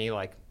looks at me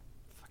like,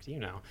 fuck do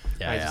you know?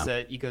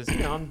 He goes,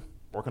 I'm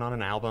working on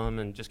an album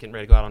and just getting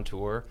ready to go out on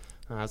tour.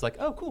 And I was like,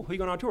 oh cool, who are you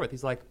going on tour with?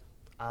 He's like,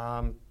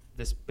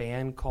 this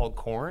band called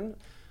Korn.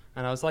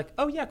 And I was like,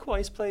 oh, yeah, cool. I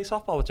used to play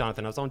softball with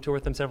Jonathan. I was on tour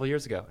with him several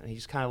years ago. And he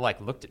just kind of like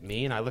looked at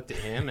me, and I looked at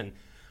him, and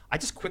I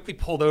just quickly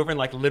pulled over and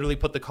like literally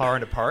put the car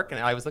into park. And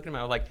I was looking at him,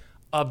 I was like,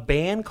 a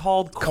band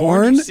called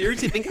Korn? You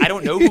seriously think I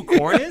don't know who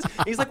Korn is?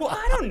 And he's like, well,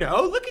 I don't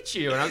know. Look at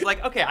you. And I was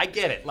like, okay, I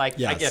get it. Like,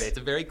 I get it. It's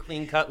a very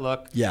clean cut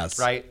look. Yes.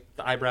 Right?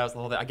 The eyebrows, the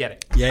whole thing. I get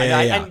it.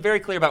 I'm very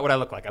clear about what I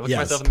look like. I look at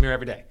myself in the mirror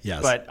every day.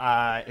 Yes. But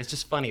it's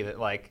just funny that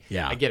like,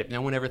 I get it.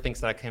 No one ever thinks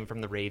that I came from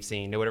the rave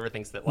scene. No one ever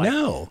thinks that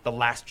like the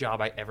last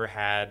job I ever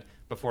had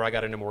before I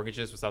got into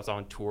mortgages was I was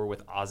on tour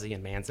with Ozzy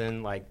and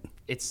Manson. Like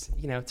it's,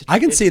 I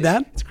can see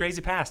that. It's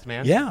crazy past,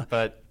 man. Yeah.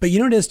 But you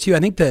know what it is too? I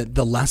think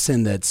the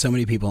lesson that so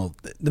many people,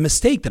 the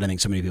mistake that I think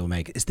so many people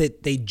make is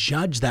that they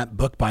judge that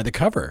book by the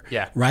cover.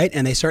 Yeah. Right.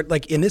 And they start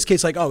like, in this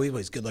case, like, oh,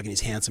 he's good looking,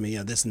 he's handsome,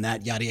 this and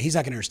that, yada, yada. He's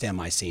not going to understand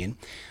my scene.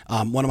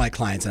 One of my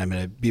clients, and I'm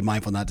going to be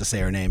mindful not to say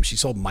her name, she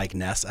sold Mike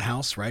Ness a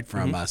house, right,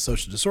 from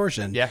Social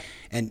Distortion. Yeah.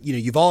 And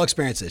you've all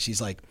experienced this.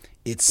 She's like,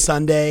 it's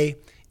Sunday,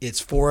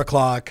 it's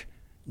 4:00.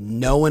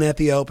 No one at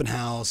the open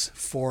house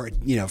for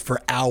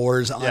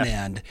hours on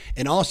end.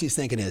 And all she's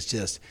thinking is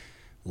just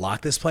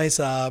lock this place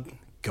up,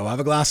 go have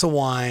a glass of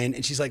wine.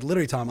 And she's like,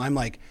 literally, Tom, I'm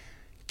like,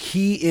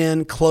 key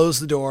in, close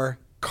the door,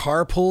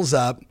 car pulls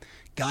up,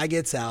 guy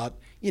gets out,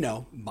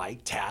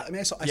 Mike Tatt. I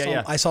mean,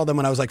 I saw them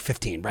when I was like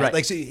 15, right?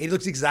 Like, so he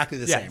looks exactly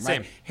the same,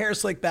 right? Hair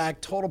slicked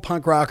back, total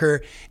punk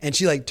rocker. And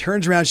she like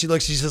turns around, she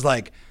looks, she's just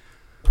like,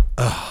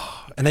 oh.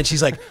 And then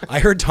she's like, I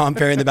heard Tom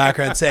Ferry in the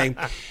background saying,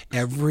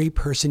 every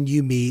person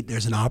you meet,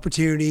 there's an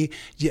opportunity.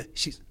 Yeah,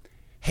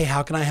 hey,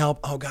 how can I help?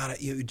 Oh God,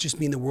 it would just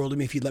mean the world to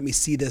me if you'd let me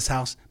see this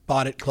house.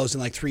 Bought it, closed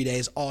in like 3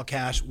 days, all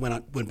cash,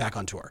 went back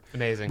on tour.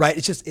 Amazing. Right?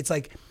 It's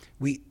like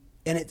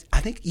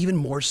I think even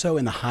more so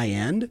in the high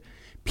end,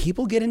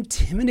 people get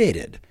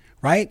intimidated,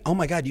 right? Oh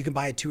my God, you can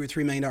buy a $2 or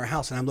 $3 million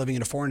house and I'm living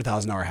in a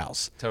 $400,000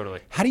 house.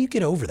 Totally. How do you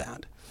get over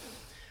that?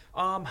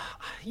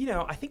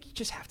 I think you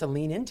just have to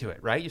lean into it,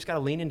 right? You just got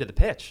to lean into the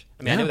pitch.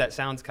 I mean, I know that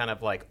sounds kind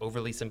of like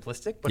overly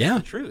simplistic, but it's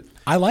the truth.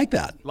 I like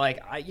that. Like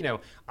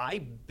I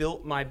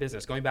built my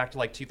business going back to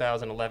like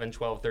 2011,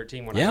 12,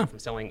 13 when I went from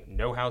selling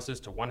no houses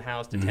to 1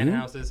 house to 10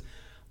 houses.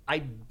 I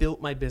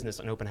built my business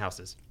on open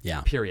houses.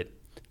 Yeah. Period.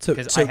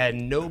 Because I had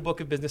no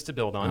book of business to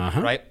build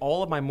on, right?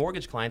 All of my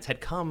mortgage clients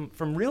had come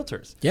from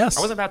realtors. Yes.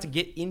 I wasn't about to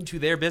get into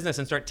their business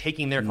and start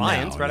taking their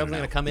clients, right? I wasn't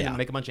going to come in and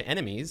make a bunch of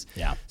enemies.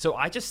 Yeah. So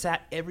I just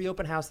sat every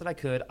open house that I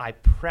could. I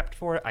prepped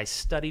for it. I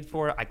studied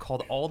for it. I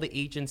called all the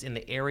agents in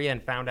the area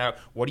and found out,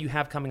 what do you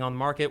have coming on the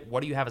market?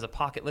 What do you have as a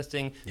pocket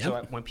listing? Yep.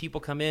 So when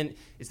people come in,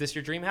 is this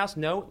your dream house?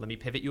 No, let me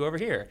pivot you over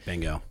here.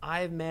 Bingo.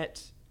 I've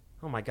met...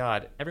 oh my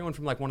God, everyone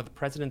from like one of the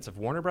presidents of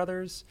Warner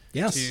Brothers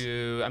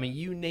to, I mean,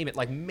 you name it,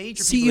 like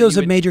major CEOs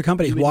of major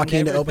companies walking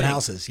into open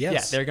houses. Yes.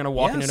 Yeah, they're going to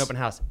walk into an open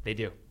house. They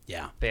do.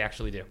 Yeah. They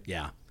actually do.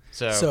 Yeah.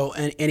 So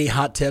and any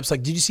hot tips?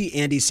 Like, did you see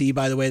Andy C,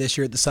 by the way, this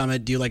year at the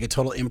summit, do like a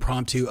total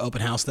impromptu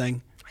open house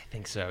thing? I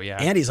think so,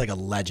 yeah. Andy's like a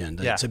legend.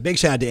 Yeah. So big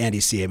shout out to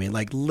Andy C. I mean,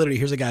 like literally,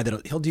 here's a guy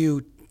that he'll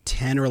do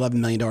 $10 or $11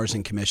 million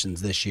in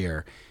commissions this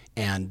year.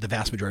 And the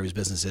vast majority of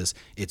his business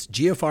it's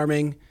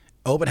geofarming,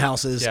 open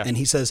houses. And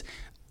he says,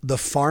 the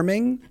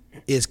farming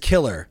is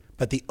killer,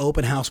 but the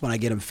open house, when I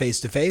get him face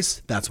to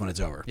face, that's when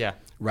it's over. Yeah.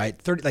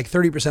 Right.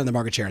 30% of the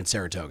market share in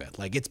Saratoga.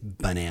 Like it's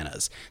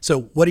bananas.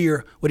 So what are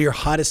your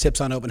hottest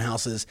tips on open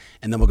houses?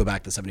 And then we'll go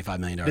back to $75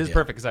 million. This is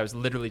perfect because I was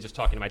literally just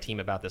talking to my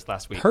team about this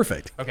last week.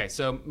 Perfect. Okay.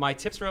 So my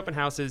tips for open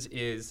houses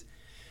is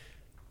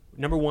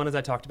number one, as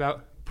I talked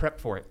about, prep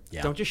for it.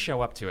 Yeah. Don't just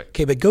show up to it.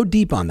 Okay, but go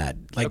deep on that.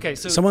 Like okay,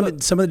 so someone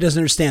that doesn't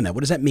understand that.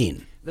 What does that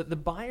mean? The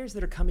buyers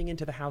that are coming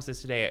into the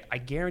houses today, I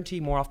guarantee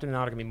more often than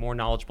not are going to be more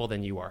knowledgeable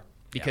than you are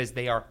because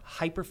they are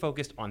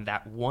hyper-focused on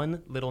that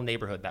one little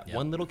neighborhood, that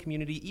one little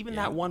community, even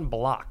that one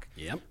block,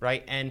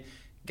 right? And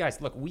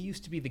guys, look, we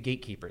used to be the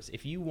gatekeepers.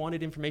 If you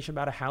wanted information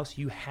about a house,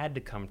 you had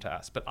to come to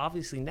us. But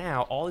obviously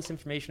now, all this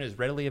information is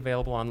readily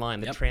available online.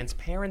 The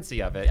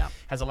transparency of it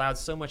has allowed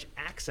so much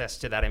access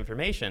to that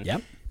information.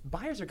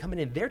 Buyers are coming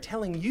in, they're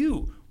telling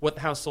you what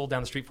the house sold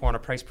down the street for on a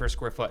price per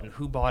square foot and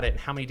who bought it and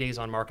how many days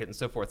on market and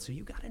so forth. So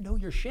you got to know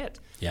your shit.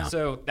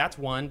 So that's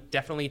one.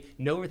 Definitely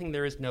know everything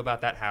there is to know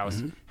about that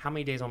house, how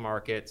many days on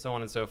market, so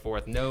on and so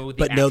forth. Know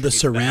the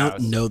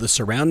know the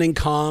surrounding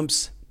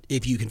comps.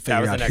 If you can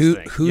figure out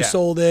who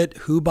sold it,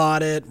 who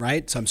bought it,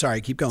 right? So I'm sorry,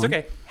 keep going. It's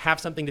okay.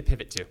 Have something to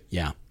pivot to.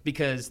 Yeah.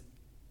 Because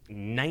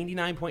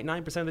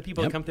 99.9% of the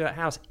people that come to that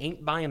house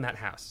ain't buying that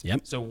house.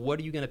 So what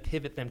are you going to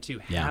pivot them to?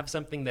 Have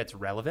something that's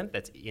relevant,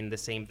 that's in the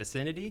same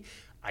vicinity,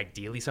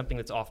 ideally something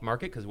that's off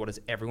market, because what does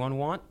everyone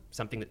want?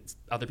 Something that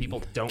other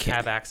people don't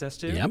have access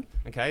to.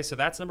 Okay, so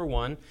that's number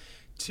one.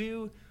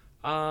 Two,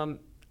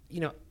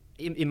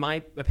 in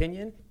my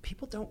opinion,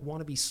 people don't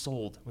want to be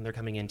sold when they're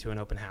coming into an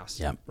open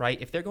house,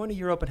 right? If they're going to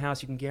your open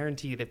house, you can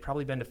guarantee they've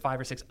probably been to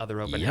 5 or 6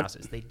 other open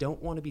houses. They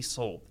don't want to be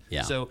sold.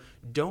 So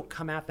don't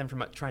come at them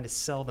from trying to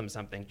sell them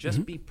something.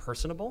 Just be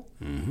personable,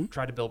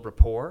 try to build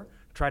rapport,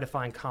 try to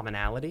find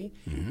commonality,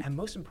 and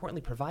most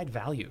importantly, provide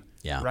value,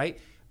 right?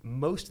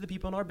 Most of the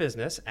people in our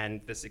business, and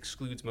this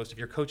excludes most of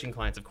your coaching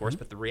clients, of course,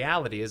 but the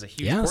reality is a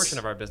huge portion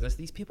of our business,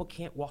 these people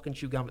can't walk and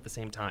chew gum at the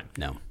same time.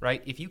 No.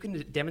 Right? If you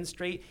can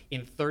demonstrate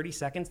in 30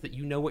 seconds that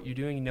you know what you're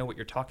doing, you know what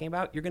you're talking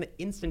about, you're going to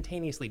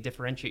instantaneously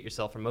differentiate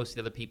yourself from most of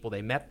the other people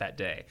they met that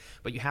day.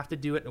 But you have to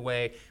do it in a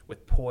way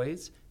with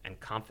poise and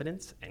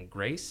confidence and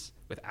grace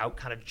without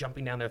kind of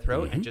jumping down their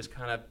throat and just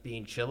kind of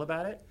being chill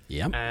about it.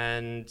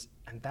 And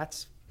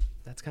that's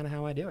kind of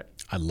how I do it.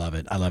 I love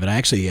it. I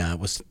actually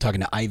was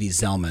talking to Ivy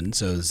Zellman.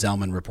 So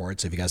Zellman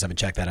Reports, if you guys haven't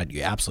checked that out,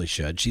 you absolutely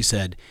should. She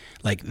said,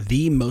 like,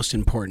 the most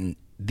important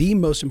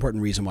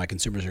reason why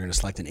consumers are going to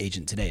select an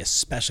agent today,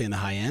 especially in the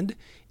high end,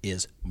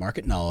 is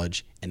market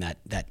knowledge and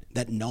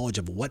that knowledge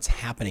of what's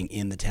happening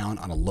in the town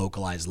on a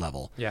localized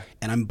level.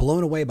 And I'm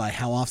blown away by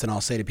how often I'll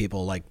say to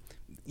people, like,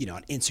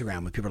 on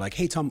Instagram, when people are like,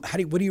 hey, Tom,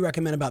 what do you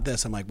recommend about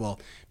this? I'm like, well,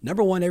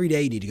 number one, every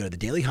day you need to go to the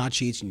daily hot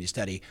sheets. You need to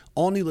study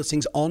all new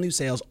listings, all new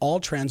sales, all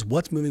trends,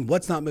 what's moving,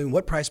 what's not moving,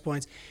 what price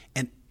points.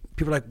 And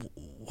people are like,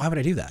 why would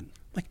I do that? I'm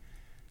like,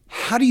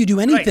 how do you do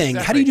anything? Right,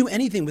 exactly. How do you do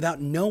anything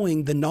without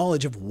knowing the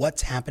knowledge of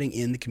what's happening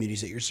in the communities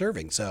that you're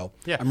serving? So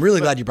I'm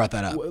really glad you brought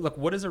that up. Look,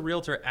 what is a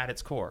realtor at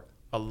its core?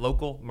 A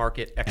local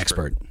market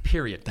expert.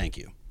 Period. Thank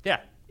you.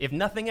 Yeah. If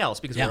nothing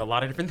else, because we're a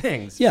lot of different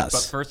things. But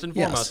first and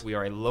foremost, we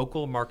are a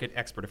local market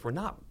expert. If we're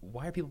not,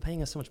 why are people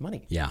paying us so much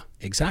money? Yeah,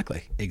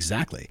 exactly.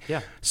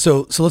 Yeah.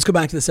 So let's go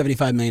back to the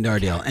 $75 million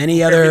deal.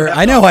 Any other?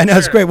 I know,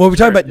 it's great. Well, we're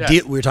talking about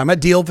we were talking about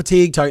deal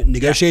fatigue,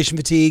 negotiation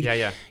fatigue.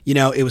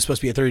 It was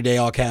supposed to be a 30-day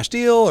all cash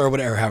deal, or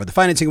whatever, however the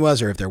financing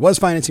was, or if there was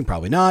financing,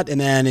 probably not. And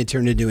then it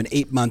turned into an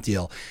 8-month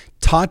deal.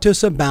 Talk to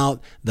us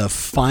about the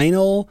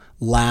final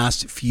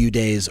last few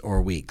days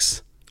or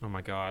weeks. Oh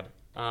my God.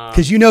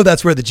 Because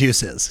that's where the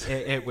juice is.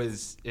 It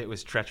was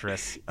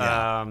treacherous.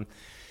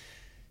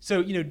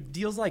 So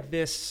deals like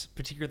this,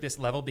 particularly at this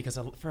level, because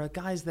for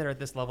guys that are at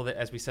this level, that,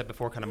 as we said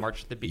before, kind of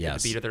march the beat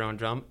of their own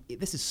drum.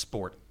 This is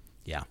sport.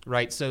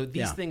 Right. So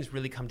these things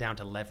really come down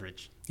to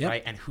leverage,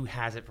 right, and who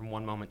has it from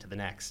one moment to the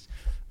next.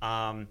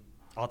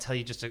 I'll tell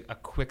you just a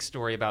quick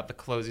story about the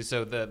closing.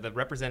 So the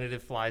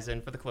representative flies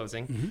in for the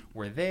closing.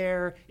 We're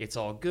there. It's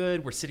all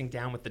good. We're sitting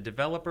down with the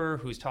developer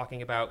who's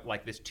talking about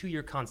like this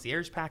 2-year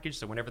concierge package.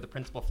 So whenever the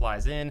principal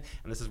flies in,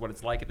 and this is what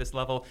it's like at this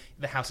level,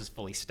 the house is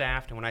fully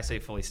staffed. And when I say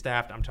fully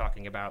staffed, I'm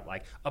talking about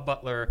like a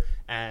butler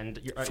and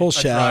a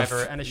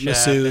driver and a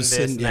chef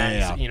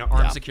and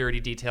armed security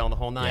detail and the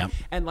whole nine.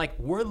 And like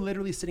we're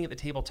literally sitting at the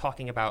table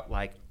talking about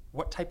like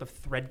what type of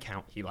thread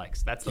count he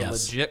likes. That's the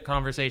legit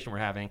conversation we're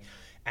having.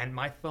 And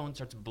my phone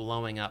starts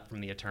blowing up from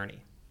the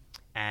attorney.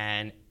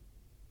 And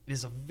this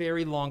is a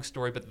very long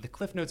story, but the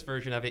Cliff Notes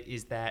version of it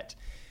is that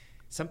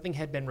something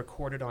had been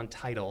recorded on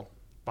title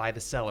by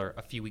the seller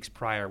a few weeks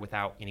prior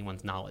without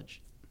anyone's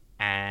knowledge.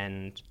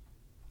 And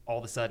all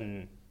of a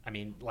sudden,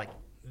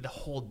 the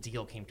whole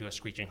deal came to a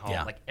screeching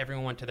halt. Like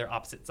everyone went to their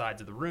opposite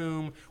sides of the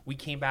room. We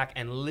came back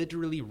and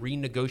literally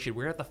renegotiated.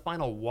 We were at the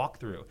final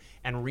walkthrough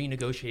and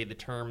renegotiated the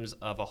terms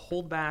of a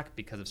holdback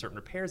because of certain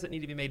repairs that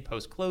need to be made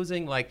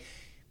post-closing.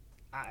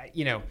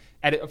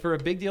 For a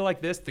big deal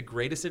like this, the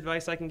greatest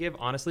advice I can give,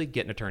 honestly,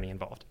 get an attorney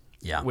involved.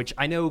 Which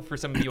I know for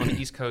some of you on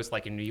the East Coast,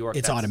 like in New York,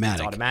 it's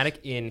automatic. It's automatic.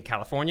 In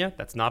California,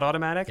 that's not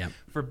automatic.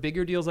 For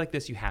bigger deals like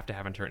this, you have to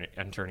have an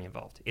attorney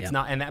involved. It's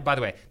not, and that, by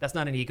the way, that's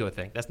not an ego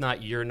thing. That's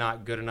not you're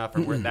not good enough,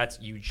 or that's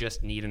you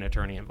just need an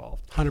attorney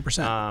involved.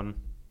 100%. I'm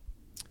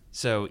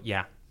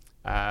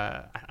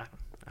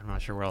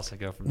not sure where else I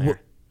go from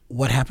there.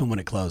 What happened when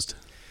it closed?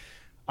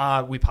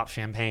 We popped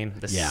champagne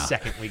the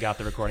second we got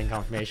the recording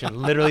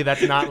confirmation. Literally,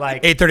 that's not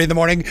like 8:30 in the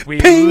morning.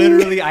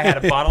 I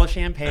had a bottle of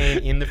champagne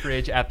in the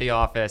fridge at the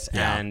office,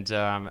 and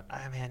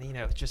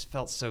it just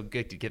felt so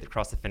good to get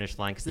across the finish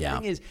line. Because the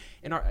thing is,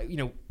 in our,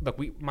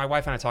 look, my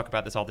wife and I talk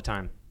about this all the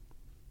time.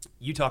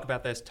 You talk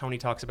about this. Tony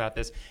talks about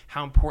this.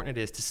 How important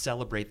it is to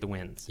celebrate the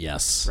wins.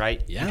 Yes.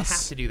 Right? Yes. You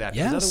have to do that.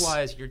 Yes. Because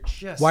otherwise, you're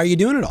just... Why are you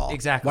doing it all?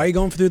 Exactly. Why are you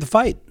going through the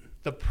fight?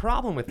 The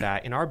problem with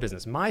that in our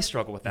business, my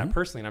struggle with that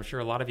personally, and I'm sure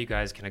a lot of you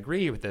guys can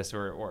agree with this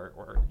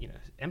or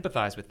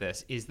empathize with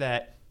this, is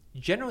that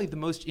generally the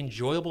most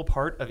enjoyable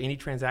part of any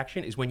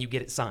transaction is when you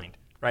get it signed,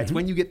 right? It's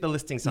when you get the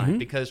listing signed,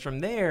 because from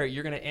there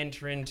you're going to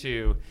enter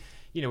into...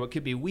 it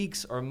could be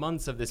weeks or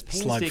months of this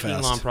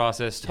painstaking long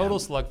process, total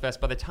slugfest.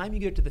 By the time you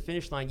get to the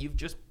finish line, you've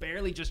just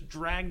barely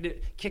dragged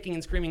it kicking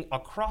and screaming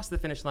across the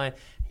finish line.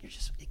 You're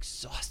just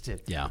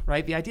exhausted,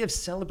 right? The idea of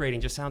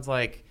celebrating just sounds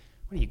like,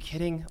 what are you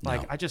kidding?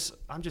 Like, I'm just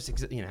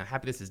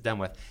happy this is done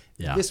with.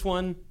 Yeah. This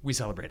one, we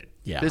celebrated.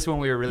 Yeah. This one,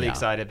 we were really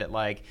excited that,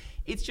 like,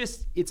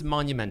 it's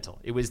monumental.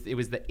 It was the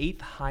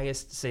 8th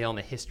highest sale in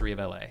the history of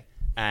LA.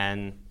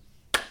 And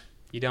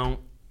you don't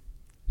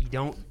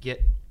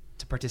get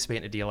to participate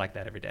in a deal like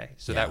that every day.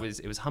 So it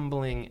was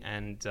humbling,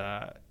 and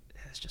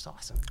it's just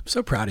awesome. I'm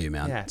so proud of you,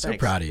 man. Yeah, so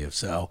proud of you.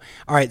 So,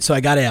 all right. So I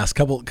got to ask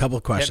couple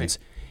of questions.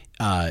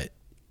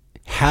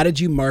 How did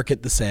you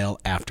market the sale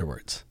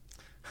afterwards?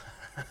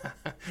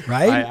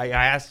 Right? I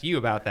asked you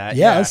about that.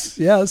 Yes.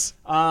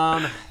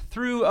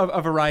 Through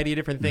a variety of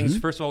different things.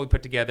 First of all, we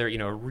put together,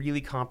 a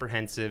really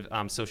comprehensive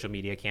social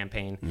media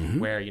campaign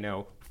where,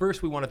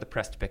 first we wanted the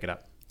press to pick it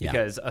up.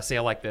 Because a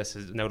sale like this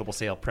is a notable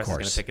sale. Press is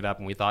going to pick it up.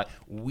 And we thought,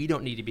 we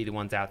don't need to be the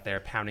ones out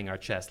there pounding our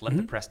chest. Let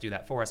the press do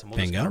that for us. And we'll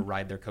just kind of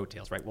ride their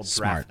coattails, right? We'll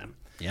draft them.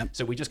 Yep.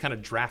 So we just kind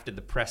of drafted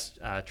the press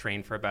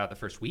train for about the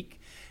first week.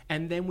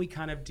 And then we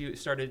kind of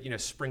started,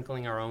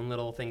 sprinkling our own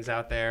little things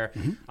out there.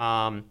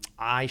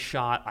 I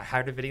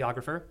hired a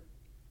videographer.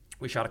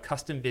 We shot a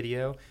custom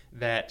video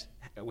that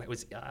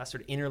was sort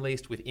of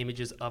interlaced with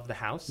images of the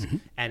house.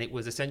 And it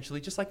was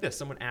essentially just like this,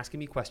 someone asking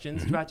me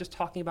questions about just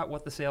talking about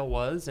what the sale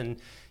was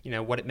and,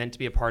 what it meant to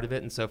be a part of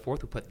it and so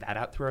forth. We put that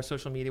out through our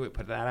social media. We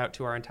put that out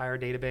to our entire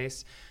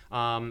database.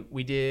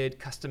 We did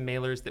custom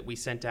mailers that we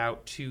sent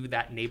out to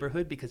that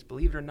neighborhood because,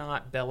 believe it or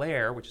not, Bel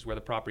Air, which is where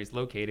the property is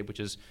located,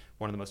 which is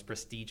one of the most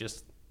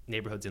prestigious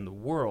neighborhoods in the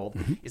world,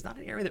 is not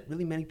an area that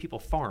really many people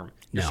farm.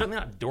 You're certainly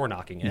not door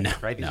knocking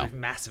it, right? These are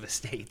massive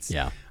estates.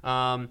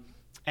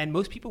 And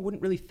most people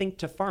wouldn't really think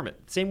to farm it.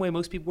 Same way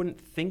most people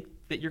wouldn't think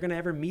that you're going to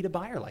ever meet a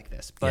buyer like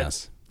this.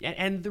 But,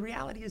 and the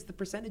reality is the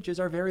percentages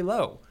are very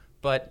low.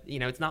 But,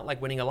 it's not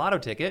like winning a lotto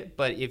ticket.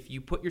 But if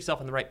you put yourself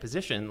in the right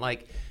position,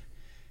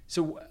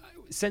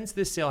 since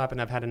this sale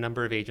happened, I've had a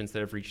number of agents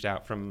that have reached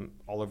out from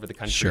all over the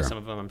country. Some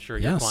of them, I'm sure,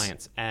 your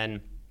clients. And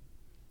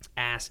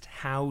asked,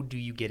 how do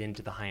you get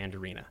into the high-end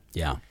arena?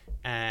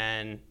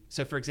 And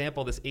so, for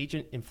example, this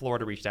agent in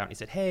Florida reached out and he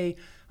said, hey,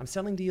 I'm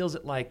selling deals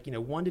at $1 to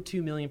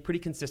 $2 million pretty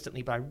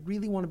consistently, but I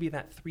really want to be in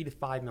that $3 to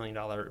 $5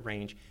 million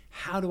range.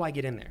 How do I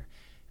get in there?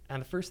 And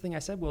the first thing I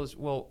said was,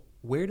 well,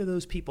 where do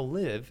those people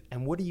live,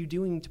 and what are you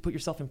doing to put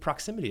yourself in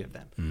proximity of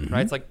them?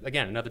 Right? It's like,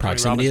 again, another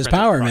proximity is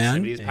power, man.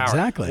 Proximity is power.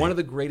 Exactly. One of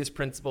the greatest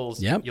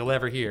principles you'll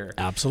ever hear.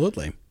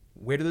 Absolutely.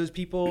 Where do those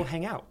people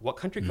hang out? What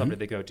country club do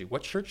they go to?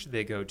 What church do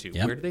they go to?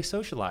 Where do they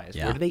socialize?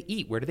 Where do they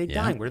eat? Where do they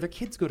dine? Where do their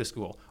kids go to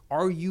school?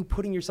 Are you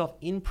putting yourself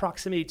in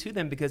proximity to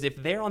them? Because if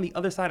they're on the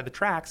other side of the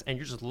tracks and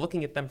you're just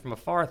looking at them from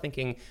afar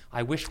thinking,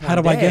 I wish one day...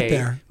 How do I get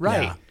there?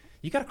 Right. Yeah.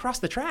 You got to cross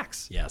the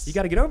tracks. Yes. You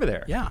got to get over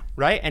there. Yeah.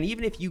 Right? And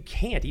even if you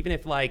can't, even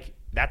if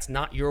that's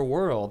not your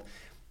world...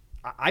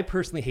 I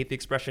personally hate the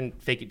expression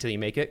fake it till you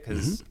make it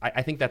because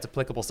I think that's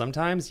applicable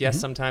sometimes. Yes,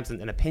 sometimes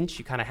in a pinch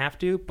you kind of have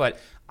to, but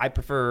I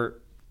prefer...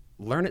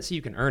 learn it so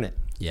you can earn it.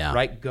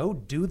 Right? Go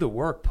do the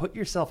work. Put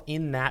yourself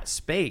in that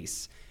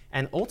space.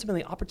 And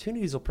ultimately,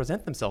 opportunities will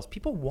present themselves.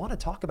 People want to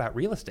talk about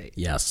real estate.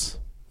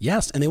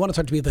 Yes, and they want to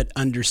talk to people that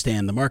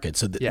understand the market.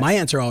 So my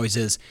answer always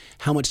is,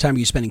 how much time are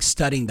you spending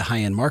studying the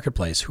high-end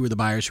marketplace? Who are the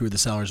buyers? Who are the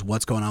sellers?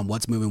 What's going on?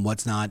 What's moving?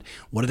 What's not?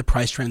 What are the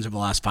price trends over the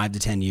last 5 to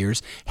 10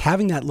 years?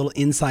 Having that little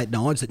inside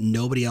knowledge that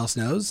nobody else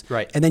knows.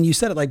 Right. And then you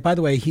said it by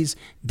the way, he's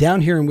down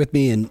here and with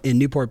me in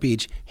Newport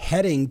Beach,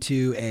 heading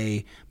to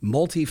a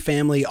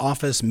multi-family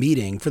office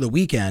meeting for the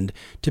weekend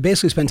to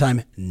basically spend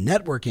time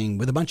networking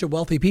with a bunch of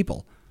wealthy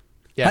people.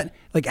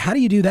 How do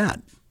you do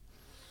that?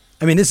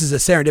 I mean, this is a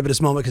serendipitous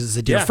moment because it's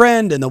a dear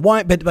friend and the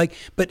wine,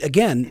 but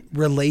again,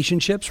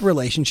 relationships.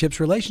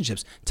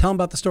 Tell them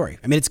about the story.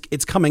 I mean,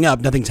 it's coming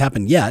up. Nothing's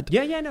happened yet.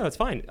 No, it's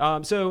fine.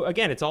 So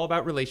again, it's all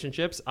about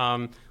relationships.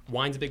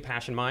 Wine's a big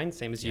passion of mine,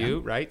 same as you,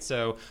 right?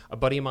 So a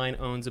buddy of mine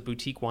owns a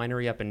boutique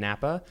winery up in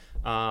Napa.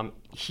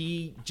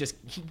 He just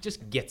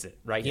gets it,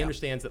 right? He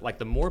understands that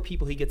the more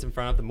people he gets in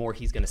front of, the more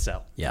he's going to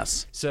sell.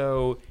 Yes.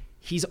 So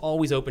he's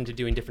always open to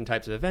doing different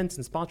types of events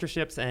and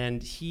sponsorships,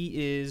 and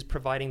he is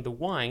providing the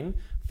wine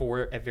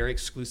for a very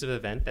exclusive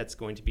event that's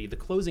going to be the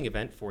closing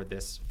event for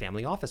this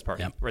family office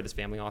party or this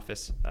family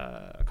office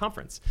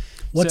conference.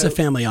 What's a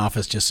family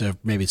office, just so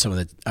maybe some of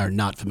that are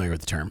not familiar with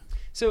the term?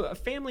 So a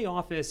family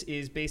office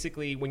is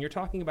basically when you're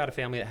talking about a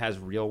family that has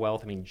real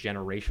wealth, I mean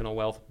generational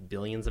wealth,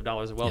 billions of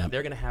dollars of wealth,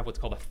 they're going to have what's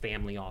called a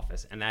family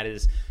office. And that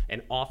is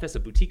an office, a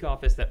boutique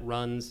office that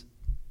runs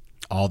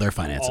All their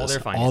finances,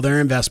 all their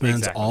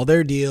investments, all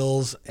their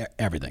deals,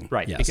 everything.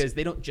 Right, because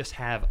they don't just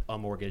have a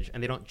mortgage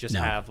and they don't just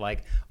have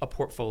like a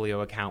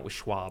portfolio account with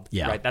Schwab.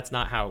 Right, that's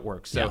not how it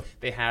works. So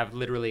they have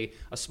literally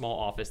a small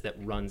office that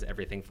runs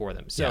everything for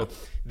them. So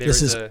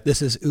this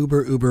is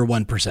Uber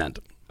 1%.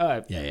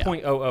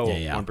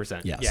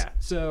 0.001%. Yes. Yeah.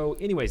 So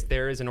anyways,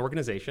 there is an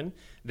organization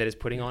that is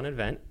putting on an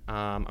event.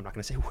 I'm not going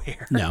to say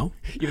where. No.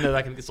 Even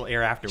though this will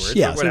air afterwards.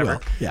 Yes, but whatever.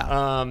 It will.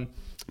 Yeah.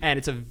 And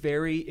it's a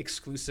very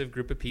exclusive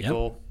group of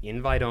people,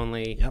 invite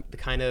only, the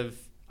kind of,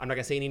 I'm not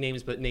going to say any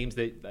names, but names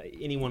that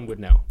anyone would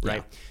know,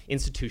 right?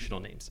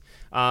 Institutional names.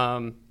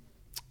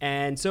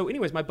 And so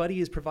anyways, my buddy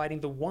is providing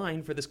the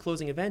wine for this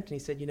closing event. And he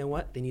said, you know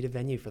what? They need a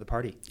venue for the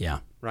party. Yeah.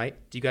 Right?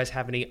 Do you guys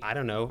have any, I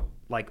don't know,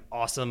 like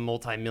awesome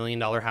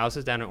multi-million-dollar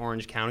houses down in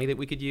Orange County that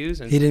we could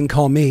use? And he didn't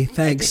call me.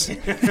 Thanks.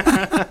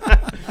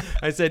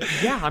 I said,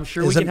 yeah, I'm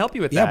sure we can help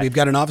you with that. Yeah, we've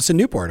got an office in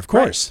Newport, of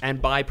course. Right.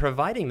 And by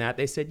providing that,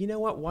 they said, you know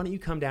what? Why don't you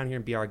come down here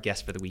and be our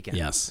guest for the weekend?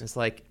 Yes. And it's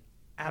like,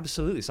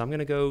 absolutely. So I'm going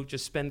to go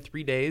just spend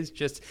 3 days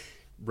just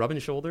rubbing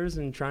shoulders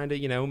and trying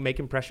to, make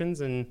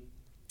impressions and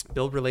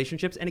build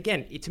relationships. And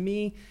again, to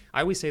me,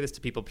 I always say this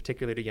to people,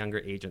 particularly to younger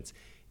agents.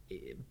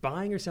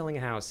 Buying or selling a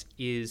house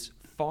is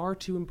far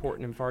too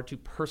important and far too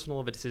personal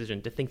of a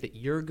decision to think that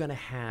you're going to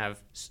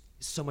have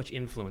so much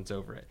influence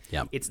over it.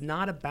 Yep. It's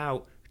not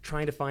about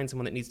trying to find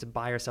someone that needs to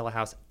buy or sell a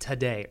house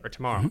today or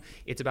tomorrow. Mm-hmm.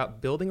 It's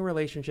about building a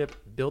relationship,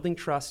 building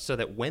trust so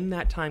that when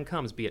that time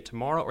comes, be it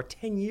tomorrow or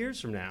 10 years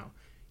from now,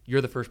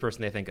 you're the first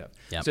person they think of.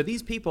 Yep. So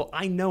these people,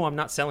 I know I'm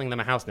not selling them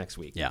a house next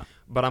week,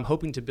 but I'm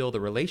hoping to build a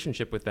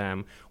relationship with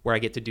them where I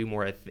get to do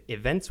more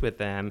events with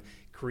them,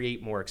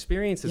 create more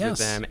experiences with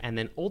them, and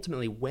then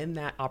ultimately when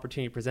that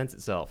opportunity presents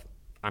itself,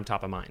 I'm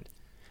top of mind.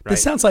 Right?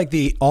 This sounds like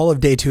all of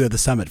day 2 of the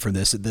summit from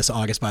this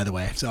August, by the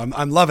way. So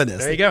I'm loving this.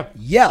 There you go.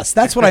 Yes,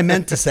 that's what I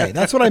meant to say.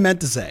 That's what I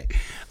meant to say.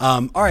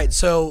 All right,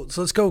 so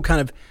let's go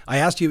kind of, I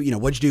asked you,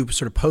 what'd you do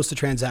sort of post the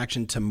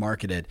transaction to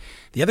market it?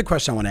 The other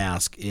question I want to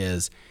ask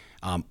is,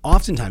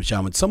 oftentimes,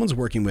 John, when someone's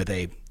working with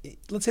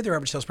let's say their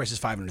average sales price is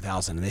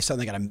 $500,000 and they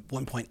suddenly got a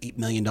 $1.8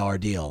 million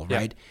deal,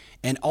 right?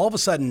 And all of a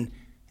sudden,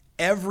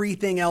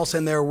 everything else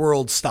in their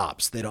world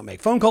stops. They don't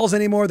make phone calls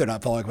anymore. They're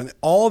not following up.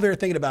 All they're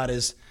thinking about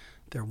is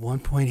their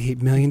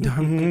 $1.8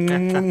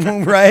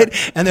 million,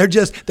 right? And they're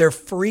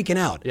freaking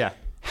out. Yeah.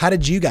 How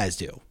did you guys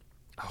do?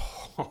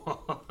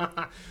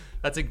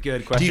 That's a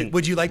good question.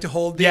 Would you like to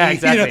hold the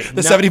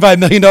 $75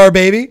 million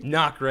baby?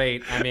 Not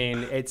great. I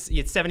mean, it's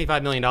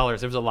 $75 million.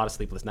 There was a lot of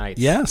sleepless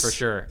nights. Yes. For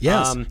sure.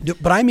 Yes.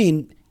 But I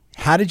mean,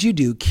 how did you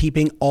do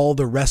keeping all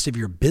the rest of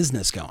your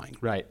business going?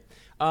 Right.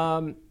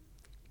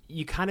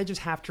 You kind of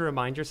just have to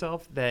remind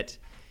yourself that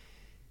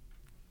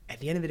at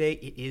the end of the day,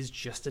 it is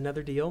just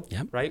another deal,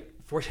 right?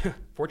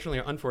 Fortunately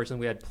or unfortunately,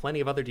 we had plenty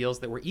of other deals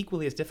that were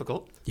equally as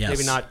difficult. Yes.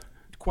 Maybe not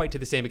quite to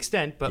the same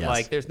extent, but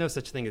there's no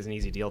such thing as an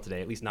easy deal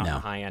today, at least not in the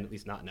high end, at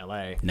least not in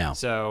LA. No.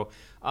 So,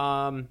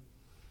 I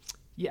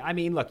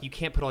mean, look, you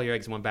can't put all your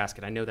eggs in one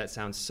basket. I know that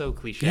sounds so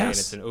cliche and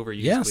it's an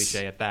overused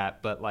cliche at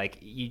that, but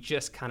you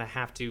just kind of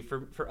have to,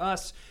 for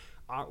us,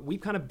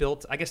 we've kind of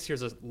built, I guess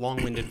here's a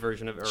long-winded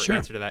version of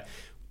answer to that.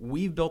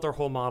 We've built our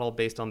whole model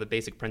based on the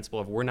basic principle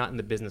of we're not in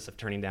the business of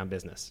turning down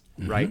business,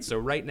 right? So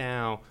right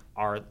now,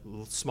 our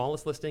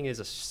smallest listing is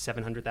a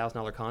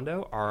 $700,000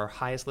 condo. Our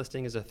highest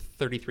listing is a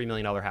 $33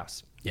 million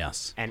house.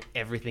 Yes. And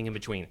everything in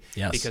between.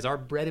 Yes. Because our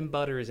bread and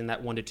butter is in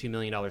that $1 to $2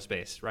 million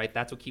space, right?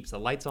 That's what keeps the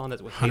lights on.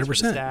 That's what pays for the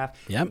staff.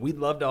 Yep. We'd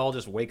love to all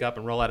just wake up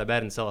and roll out of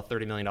bed and sell a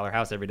 $30 million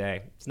house every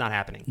day. It's not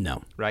happening.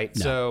 No. Right?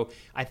 No. So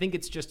I think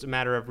it's just a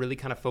matter of really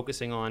kind of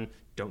focusing on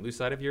don't lose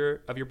sight of your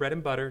bread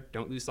and butter.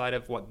 Don't lose sight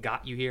of what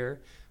got you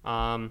here.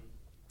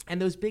 And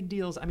those big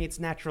deals, I mean, it's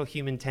natural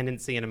human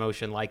tendency and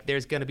emotion.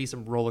 There's going to be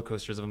some roller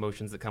coasters of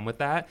emotions that come with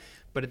that.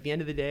 But at the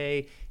end of the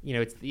day,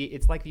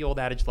 it's like the old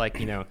adage,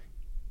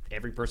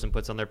 every person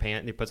puts on their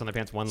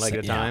pants one leg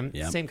at a time.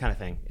 Yeah. Same kind of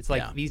thing. It's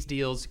these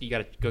deals, you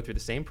got to go through the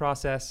same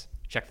process,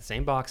 check the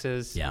same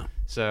boxes. Yeah.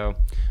 So,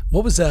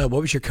 what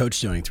was your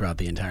coach doing throughout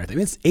the entire thing? I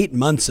mean, it's 8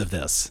 months of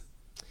this.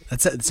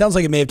 It sounds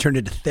like it may have turned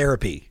into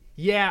therapy.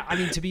 Yeah, I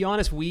mean, to be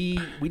honest, we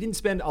didn't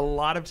spend a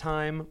lot of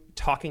time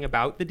talking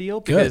about the deal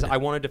because I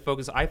wanted to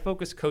focus. I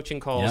focus coaching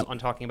calls on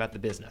talking about the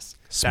business.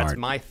 Smart. That's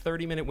my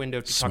 30-minute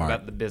window to talk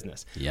about the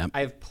business. Yep.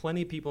 I have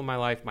plenty of people in my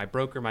life, my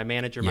broker, my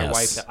manager, my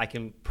wife, that I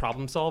can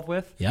problem solve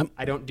with. Yep.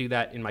 I don't do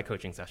that in my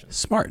coaching sessions.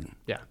 Smart.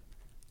 Yeah.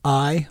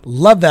 I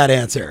love that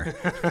answer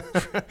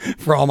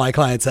for all my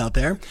clients out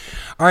there.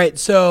 All right,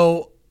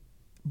 so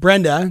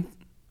Brenda,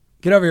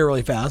 get over here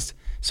really fast.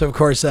 So, of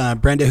course,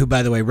 Brenda, who,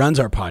 by the way, runs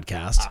our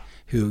podcast,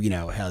 who,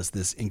 has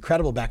this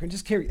incredible background.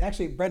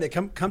 Actually, Brenda,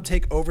 come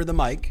take over the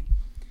mic.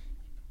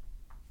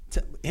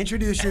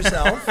 Introduce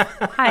yourself.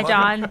 Hi,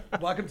 John.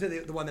 Welcome to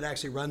the one that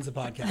actually runs the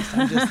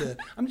podcast.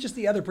 I'm just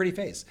the other pretty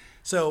face.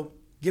 So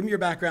give me your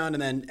background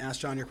and then ask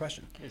John your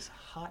question. It's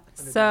hot.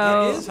 It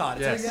is hot.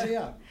 Yes.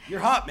 Yeah. You're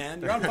hot,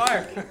 man. You're on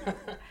fire.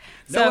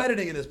 No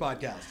editing in this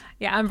podcast.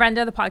 Yeah, I'm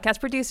Brenda, the podcast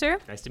producer.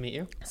 Nice to meet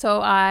you.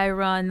 So I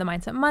run the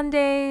Mindset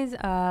Mondays,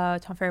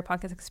 Tom Ferry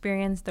Podcast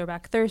Experience,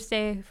 Throwback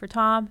Thursday for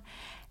Tom.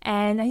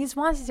 And I just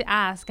wanted to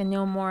ask and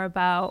know more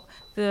about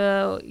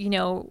the,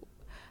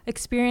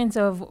 experience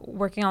of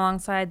working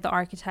alongside the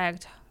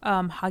architect,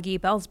 Hagi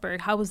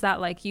Belsberg. How was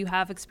that like? You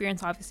have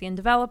experience obviously in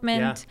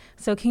development.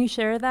 So can you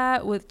share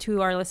that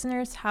to our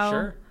listeners,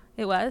 how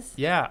it was?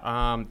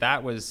 Yeah,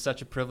 that was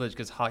such a privilege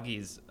because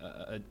Hagi's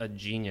a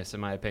genius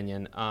in my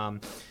opinion.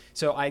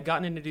 So I had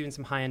gotten into doing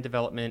some high-end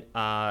development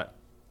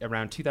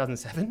around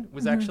 2007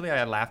 was actually,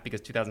 I laughed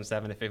because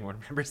 2007, if anyone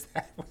remembers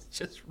that, was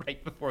just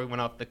right before we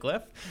went off the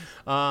cliff.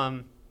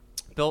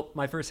 Built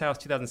my first house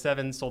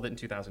 2007, sold it in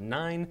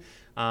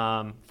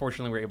 2009.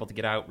 Fortunately, we were able to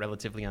get out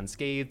relatively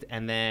unscathed,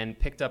 and then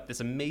picked up this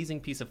amazing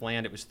piece of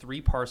land. It was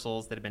 3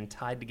 parcels that had been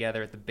tied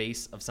together at the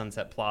base of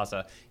Sunset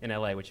Plaza in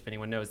LA, which if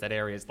anyone knows, that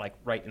area is like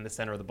right in the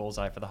center of the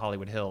bullseye for the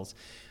Hollywood Hills.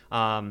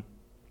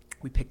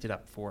 We picked it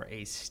up for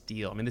a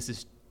steal. I mean, this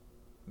is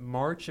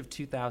March of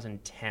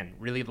 2010,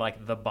 really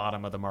like the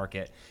bottom of the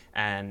market,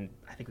 and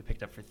I think we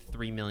picked up for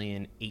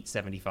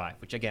 $3,875,000,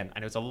 which again, I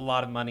know it's a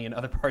lot of money in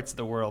other parts of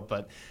the world,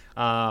 but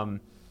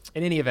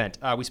in any event,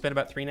 we spent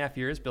about 3.5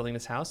 years building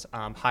this house.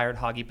 Hired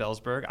Hagi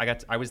Belsberg.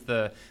 I was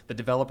the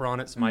developer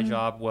on it, so my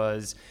job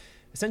was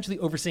essentially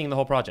overseeing the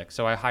whole project.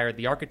 So I hired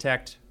the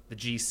architect, the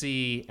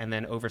GC, and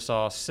then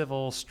oversaw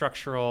civil,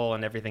 structural,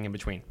 and everything in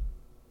between.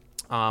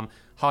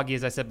 Hagi,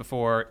 as I said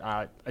before,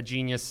 a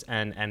genius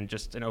and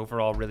just an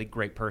overall really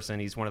great person.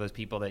 He's one of those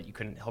people that you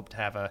couldn't hope to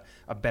have a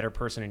better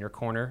person in your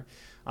corner.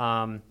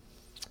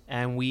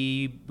 And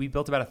we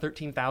built about a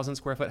 13,000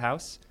 square foot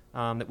house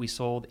that we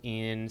sold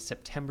in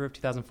September of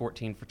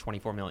 2014 for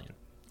 $24 million.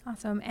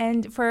 Awesome.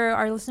 And for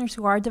our listeners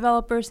who are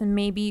developers and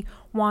maybe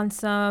want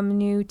some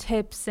new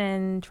tips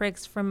and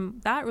tricks from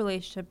that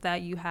relationship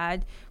that you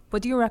had,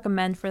 what do you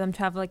recommend for them to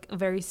have like a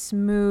very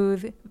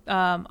smooth,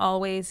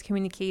 always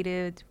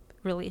communicated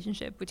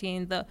relationship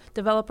between the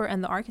developer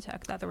and the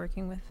architect that they're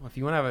working with? Well, if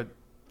you want to have a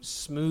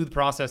smooth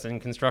process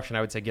in construction,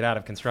 I would say get out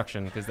of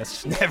construction because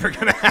that's never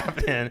going to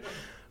happen.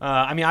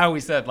 I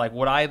always said like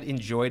what I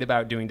enjoyed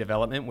about doing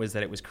development was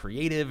that it was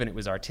creative and it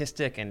was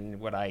artistic, and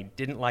what I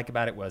didn't like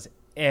about it was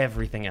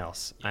everything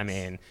else. I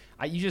mean,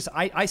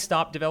 I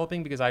stopped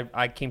developing because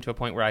I came to a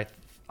point where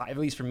at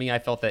least for me, I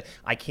felt that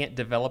I can't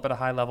develop at a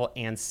high level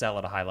and sell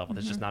at a high level.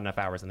 There's just not enough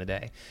hours in the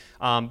day.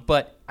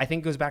 But I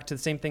think it goes back to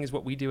the same thing as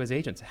what we do as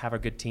agents. Have a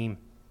good team.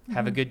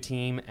 Have a good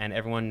team and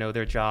everyone know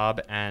their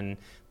job. And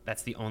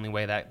that's the only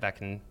way that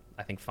can,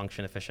 I think,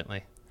 function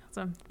efficiently.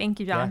 Awesome. Thank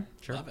you, John.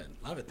 Yeah, sure.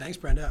 Love it. Thanks,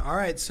 Brenda. All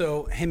right.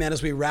 So, hey, man,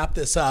 as we wrap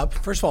this up,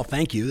 first of all,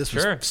 thank you. This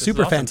was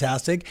super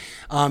fantastic.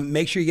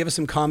 Make sure you give us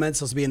some comments.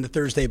 This will be in the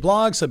Thursday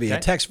blog. So it'll be a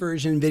text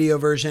version, video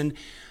version.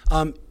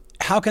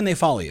 How can they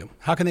follow you?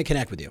 How can they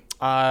connect with you?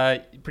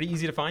 Pretty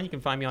easy to find. You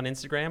can find me on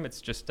Instagram.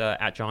 It's just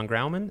at John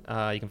Grauman.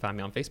 You can find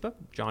me on Facebook,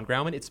 John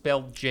Grauman. It's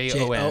spelled Jon.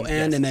 Yes.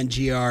 And then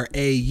Grauman.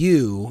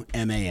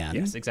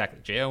 Yes, exactly.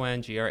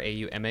 Jon,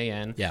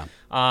 Yeah.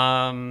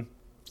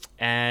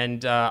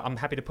 And I'm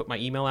happy to put my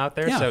email out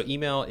there. Yeah. So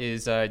email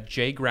is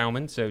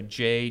jgrauman, so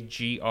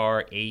JGRAUMAN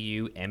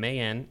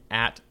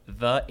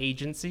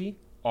 @theagency,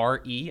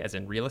 RE as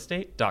in real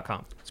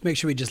estate.com. Let's make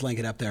sure we just link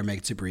it up there and make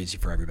it super easy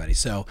for everybody.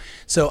 So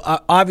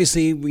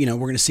obviously, we're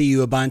going to see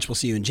you a bunch. We'll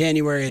see you in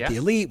January at the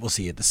Elite. We'll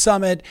see you at the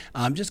Summit.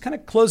 Just kind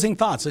of closing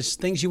thoughts.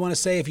 Just things you want to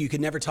say if you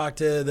could never talk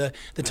to the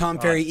Tom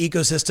Ferry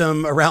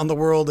ecosystem around the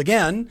world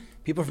again.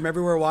 People from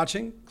everywhere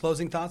watching.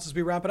 Closing thoughts as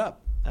we wrap it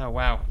up. Oh,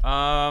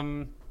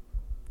 wow.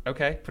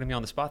 Okay, putting me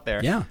on the spot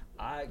there. Yeah.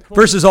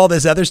 Versus all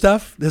this other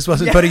stuff, this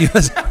wasn't putting you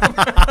as...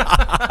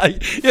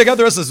 Yeah,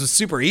 the rest of this was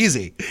super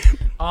easy.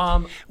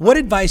 What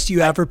advice do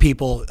you have for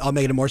people? I'll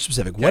make it more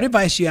specific. Okay. What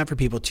advice do you have for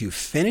people to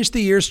finish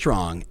the year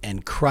strong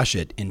and crush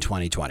it in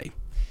 2020?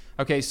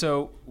 Okay,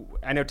 so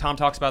I know Tom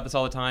talks about this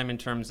all the time in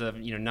terms of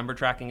number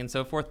tracking and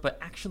so forth, but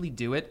actually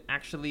do it.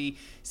 Actually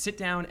sit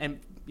down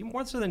and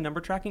more so than number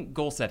tracking,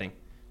 goal setting,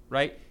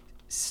 right?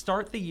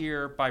 Start the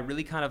year by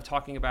really kind of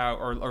talking about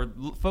or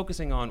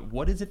focusing on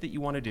what is it that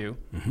you want to do,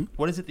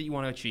 what is it that you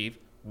want to achieve,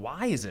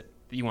 why is it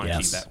that you want to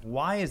achieve that,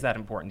 why is that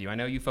important to you? I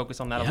know you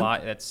focus on that a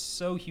lot. That's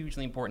so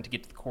hugely important to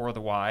get to the core of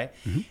the why,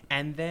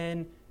 and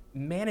then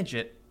manage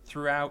it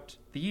throughout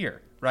the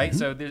year, right?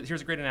 So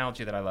here's a great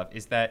analogy that I love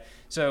is that,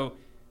 so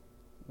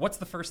what's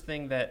the first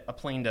thing that a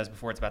plane does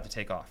before it's about to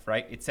take off,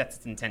 right? It sets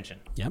its intention,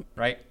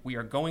 right? We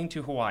are going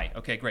to Hawaii.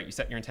 Okay, great. You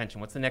set your intention.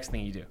 What's the next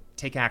thing you do?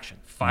 Take action.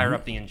 Fire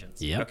up the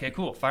engines. Okay,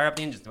 cool. Fire up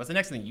the engines. What's the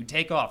next thing? You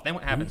take off. Then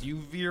what happens? You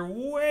veer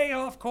way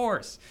off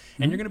course.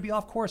 And you're going to be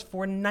off course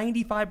for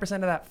 95%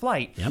 of that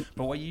flight.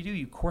 But what you do,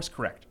 you course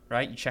correct,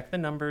 right? You check the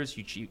numbers.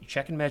 You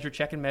check and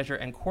measure,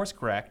 and course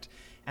correct.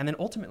 And then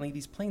ultimately,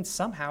 these planes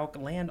somehow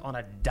land on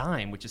a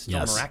dime, which is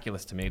still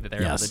miraculous to me that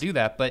they're able to do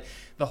that. But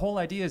the whole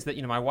idea is that,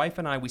 my wife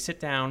and I, we sit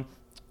down,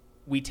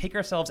 we take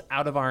ourselves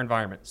out of our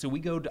environment. So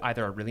we go to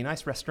either a really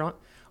nice restaurant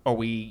or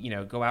we,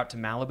 go out to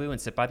Malibu and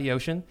sit by the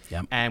ocean.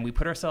 And we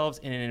put ourselves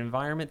in an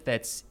environment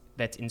that's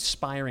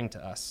inspiring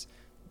to us.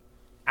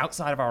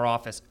 Outside of our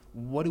office,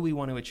 what do we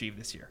want to achieve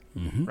this year,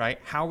 right?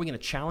 How are we going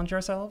to challenge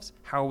ourselves?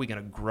 How are we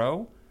going to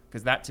grow?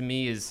 Because that to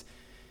me is...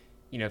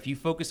 if you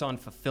focus on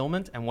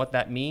fulfillment and what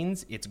that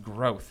means, it's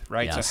growth,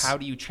 right? Yes. So how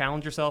do you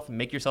challenge yourself and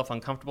make yourself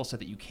uncomfortable so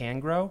that you can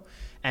grow?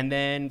 And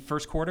then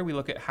first quarter, we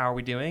look at how are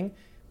we doing.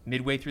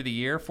 Midway through the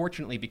year,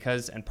 fortunately,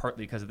 and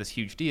partly because of this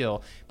huge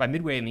deal, by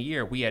midway in the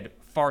year, we had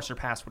far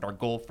surpassed what our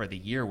goal for the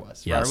year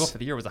was. Yes. Right? Our goal for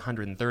the year was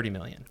 $130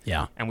 million.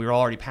 Yeah. And we were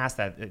already past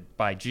that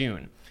by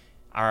June.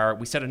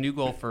 We set a new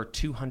goal for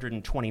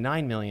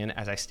 $229 million.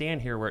 As I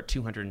stand here, we're at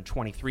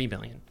 $223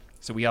 million.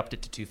 So we upped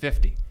it to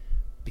 $250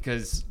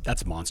 because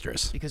that's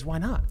monstrous. Because why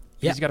not? Yeah.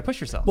 Because you got to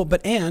push yourself. Well,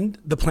 and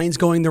the plane's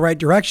going the right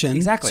direction.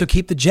 Exactly. So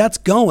keep the jets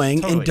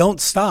going and don't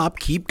stop.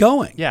 Keep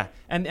going. Yeah.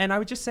 And I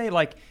would just say,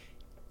 like,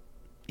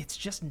 it's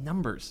just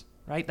numbers,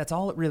 right? That's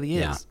all it really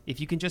is. Yeah.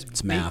 If you can just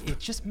it's math.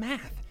 It's just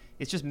math.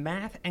 It's just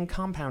math and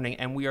compounding.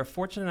 And we are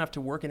fortunate enough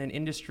to work in an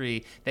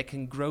industry that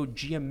can grow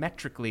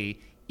geometrically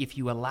if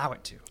you allow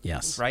it to.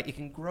 Yes. Right? It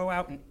can grow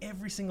out in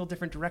every single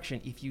different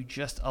direction if you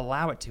just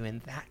allow it to. And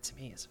that, to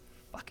me, is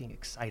fucking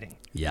exciting.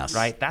 Yes.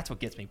 Right? That's what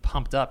gets me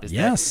pumped up.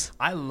 That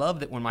I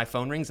love that when my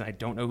phone rings and I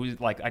don't know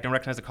I don't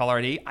recognize the caller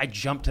ID, I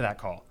jump to that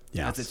call.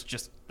 Yes.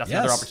 That's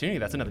another opportunity.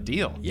 That's another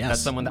deal. Yes.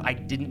 That's someone that I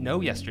didn't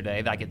know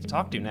yesterday that I get to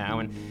talk to now.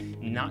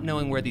 And not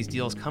knowing where these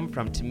deals come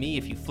from, to me,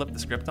 if you flip the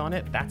script on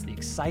it, that's the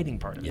exciting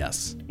part of it.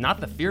 Yes. Not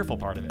the fearful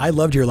part of it. I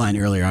loved your line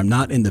earlier. I'm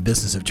not in the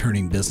business of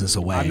turning business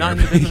away. I'm not in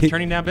the business of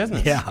turning down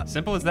business. Yeah.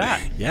 Simple as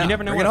that. Yeah. You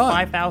never know Bring when it a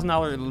on.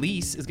 $5,000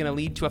 lease is going to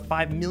lead to a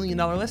 $5 million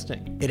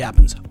listing. It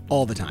happens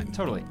all the time.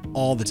 Totally.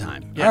 All the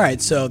time. Yeah. All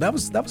right. So that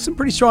was some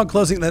pretty strong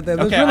closing. That was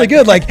Okay, really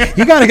good. Like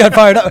you kind of got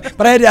fired up,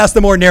 but I had to ask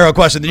the more narrow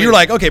question. You were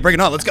like, okay, bring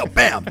it on. Let's go.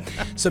 Bam.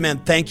 So man,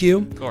 thank you.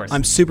 Of course.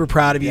 I'm super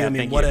proud of you. Yeah, I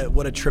mean, thank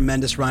what a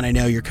tremendous run. I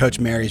know your coach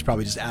Mary is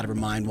probably just out of her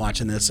mind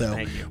watching this. So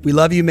Thank you. we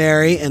love you,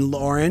 Mary, and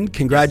Lauren.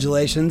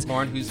 Congratulations.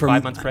 Lauren, who's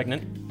 5 months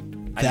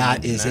pregnant.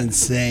 That is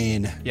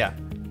insane. Yeah.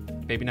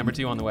 Baby number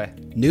 2 on the way.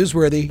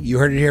 Newsworthy. You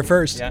heard it here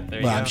first. Yeah, there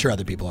you well, go. I'm sure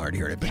other people already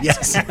heard it, but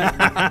yes. All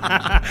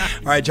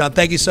right, John,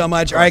 thank you so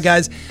much. All right,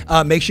 guys,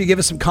 make sure you give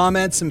us some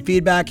comments, some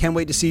feedback. Can't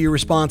wait to see your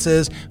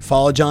responses.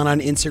 Follow John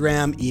on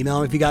Instagram. Email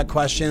him if you got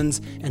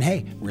questions. And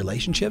hey,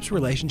 relationships.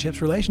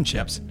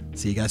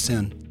 See you guys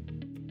soon.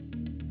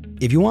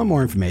 If you want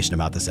more information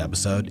about this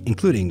episode,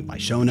 including my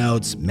show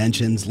notes,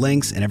 mentions,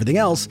 links, and everything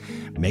else,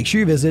 make sure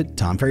you visit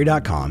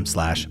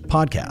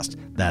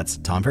tomferry.com/podcast. That's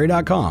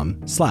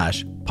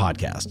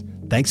tomferry.com/podcast.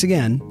 Thanks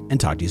again, and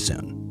talk to you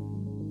soon.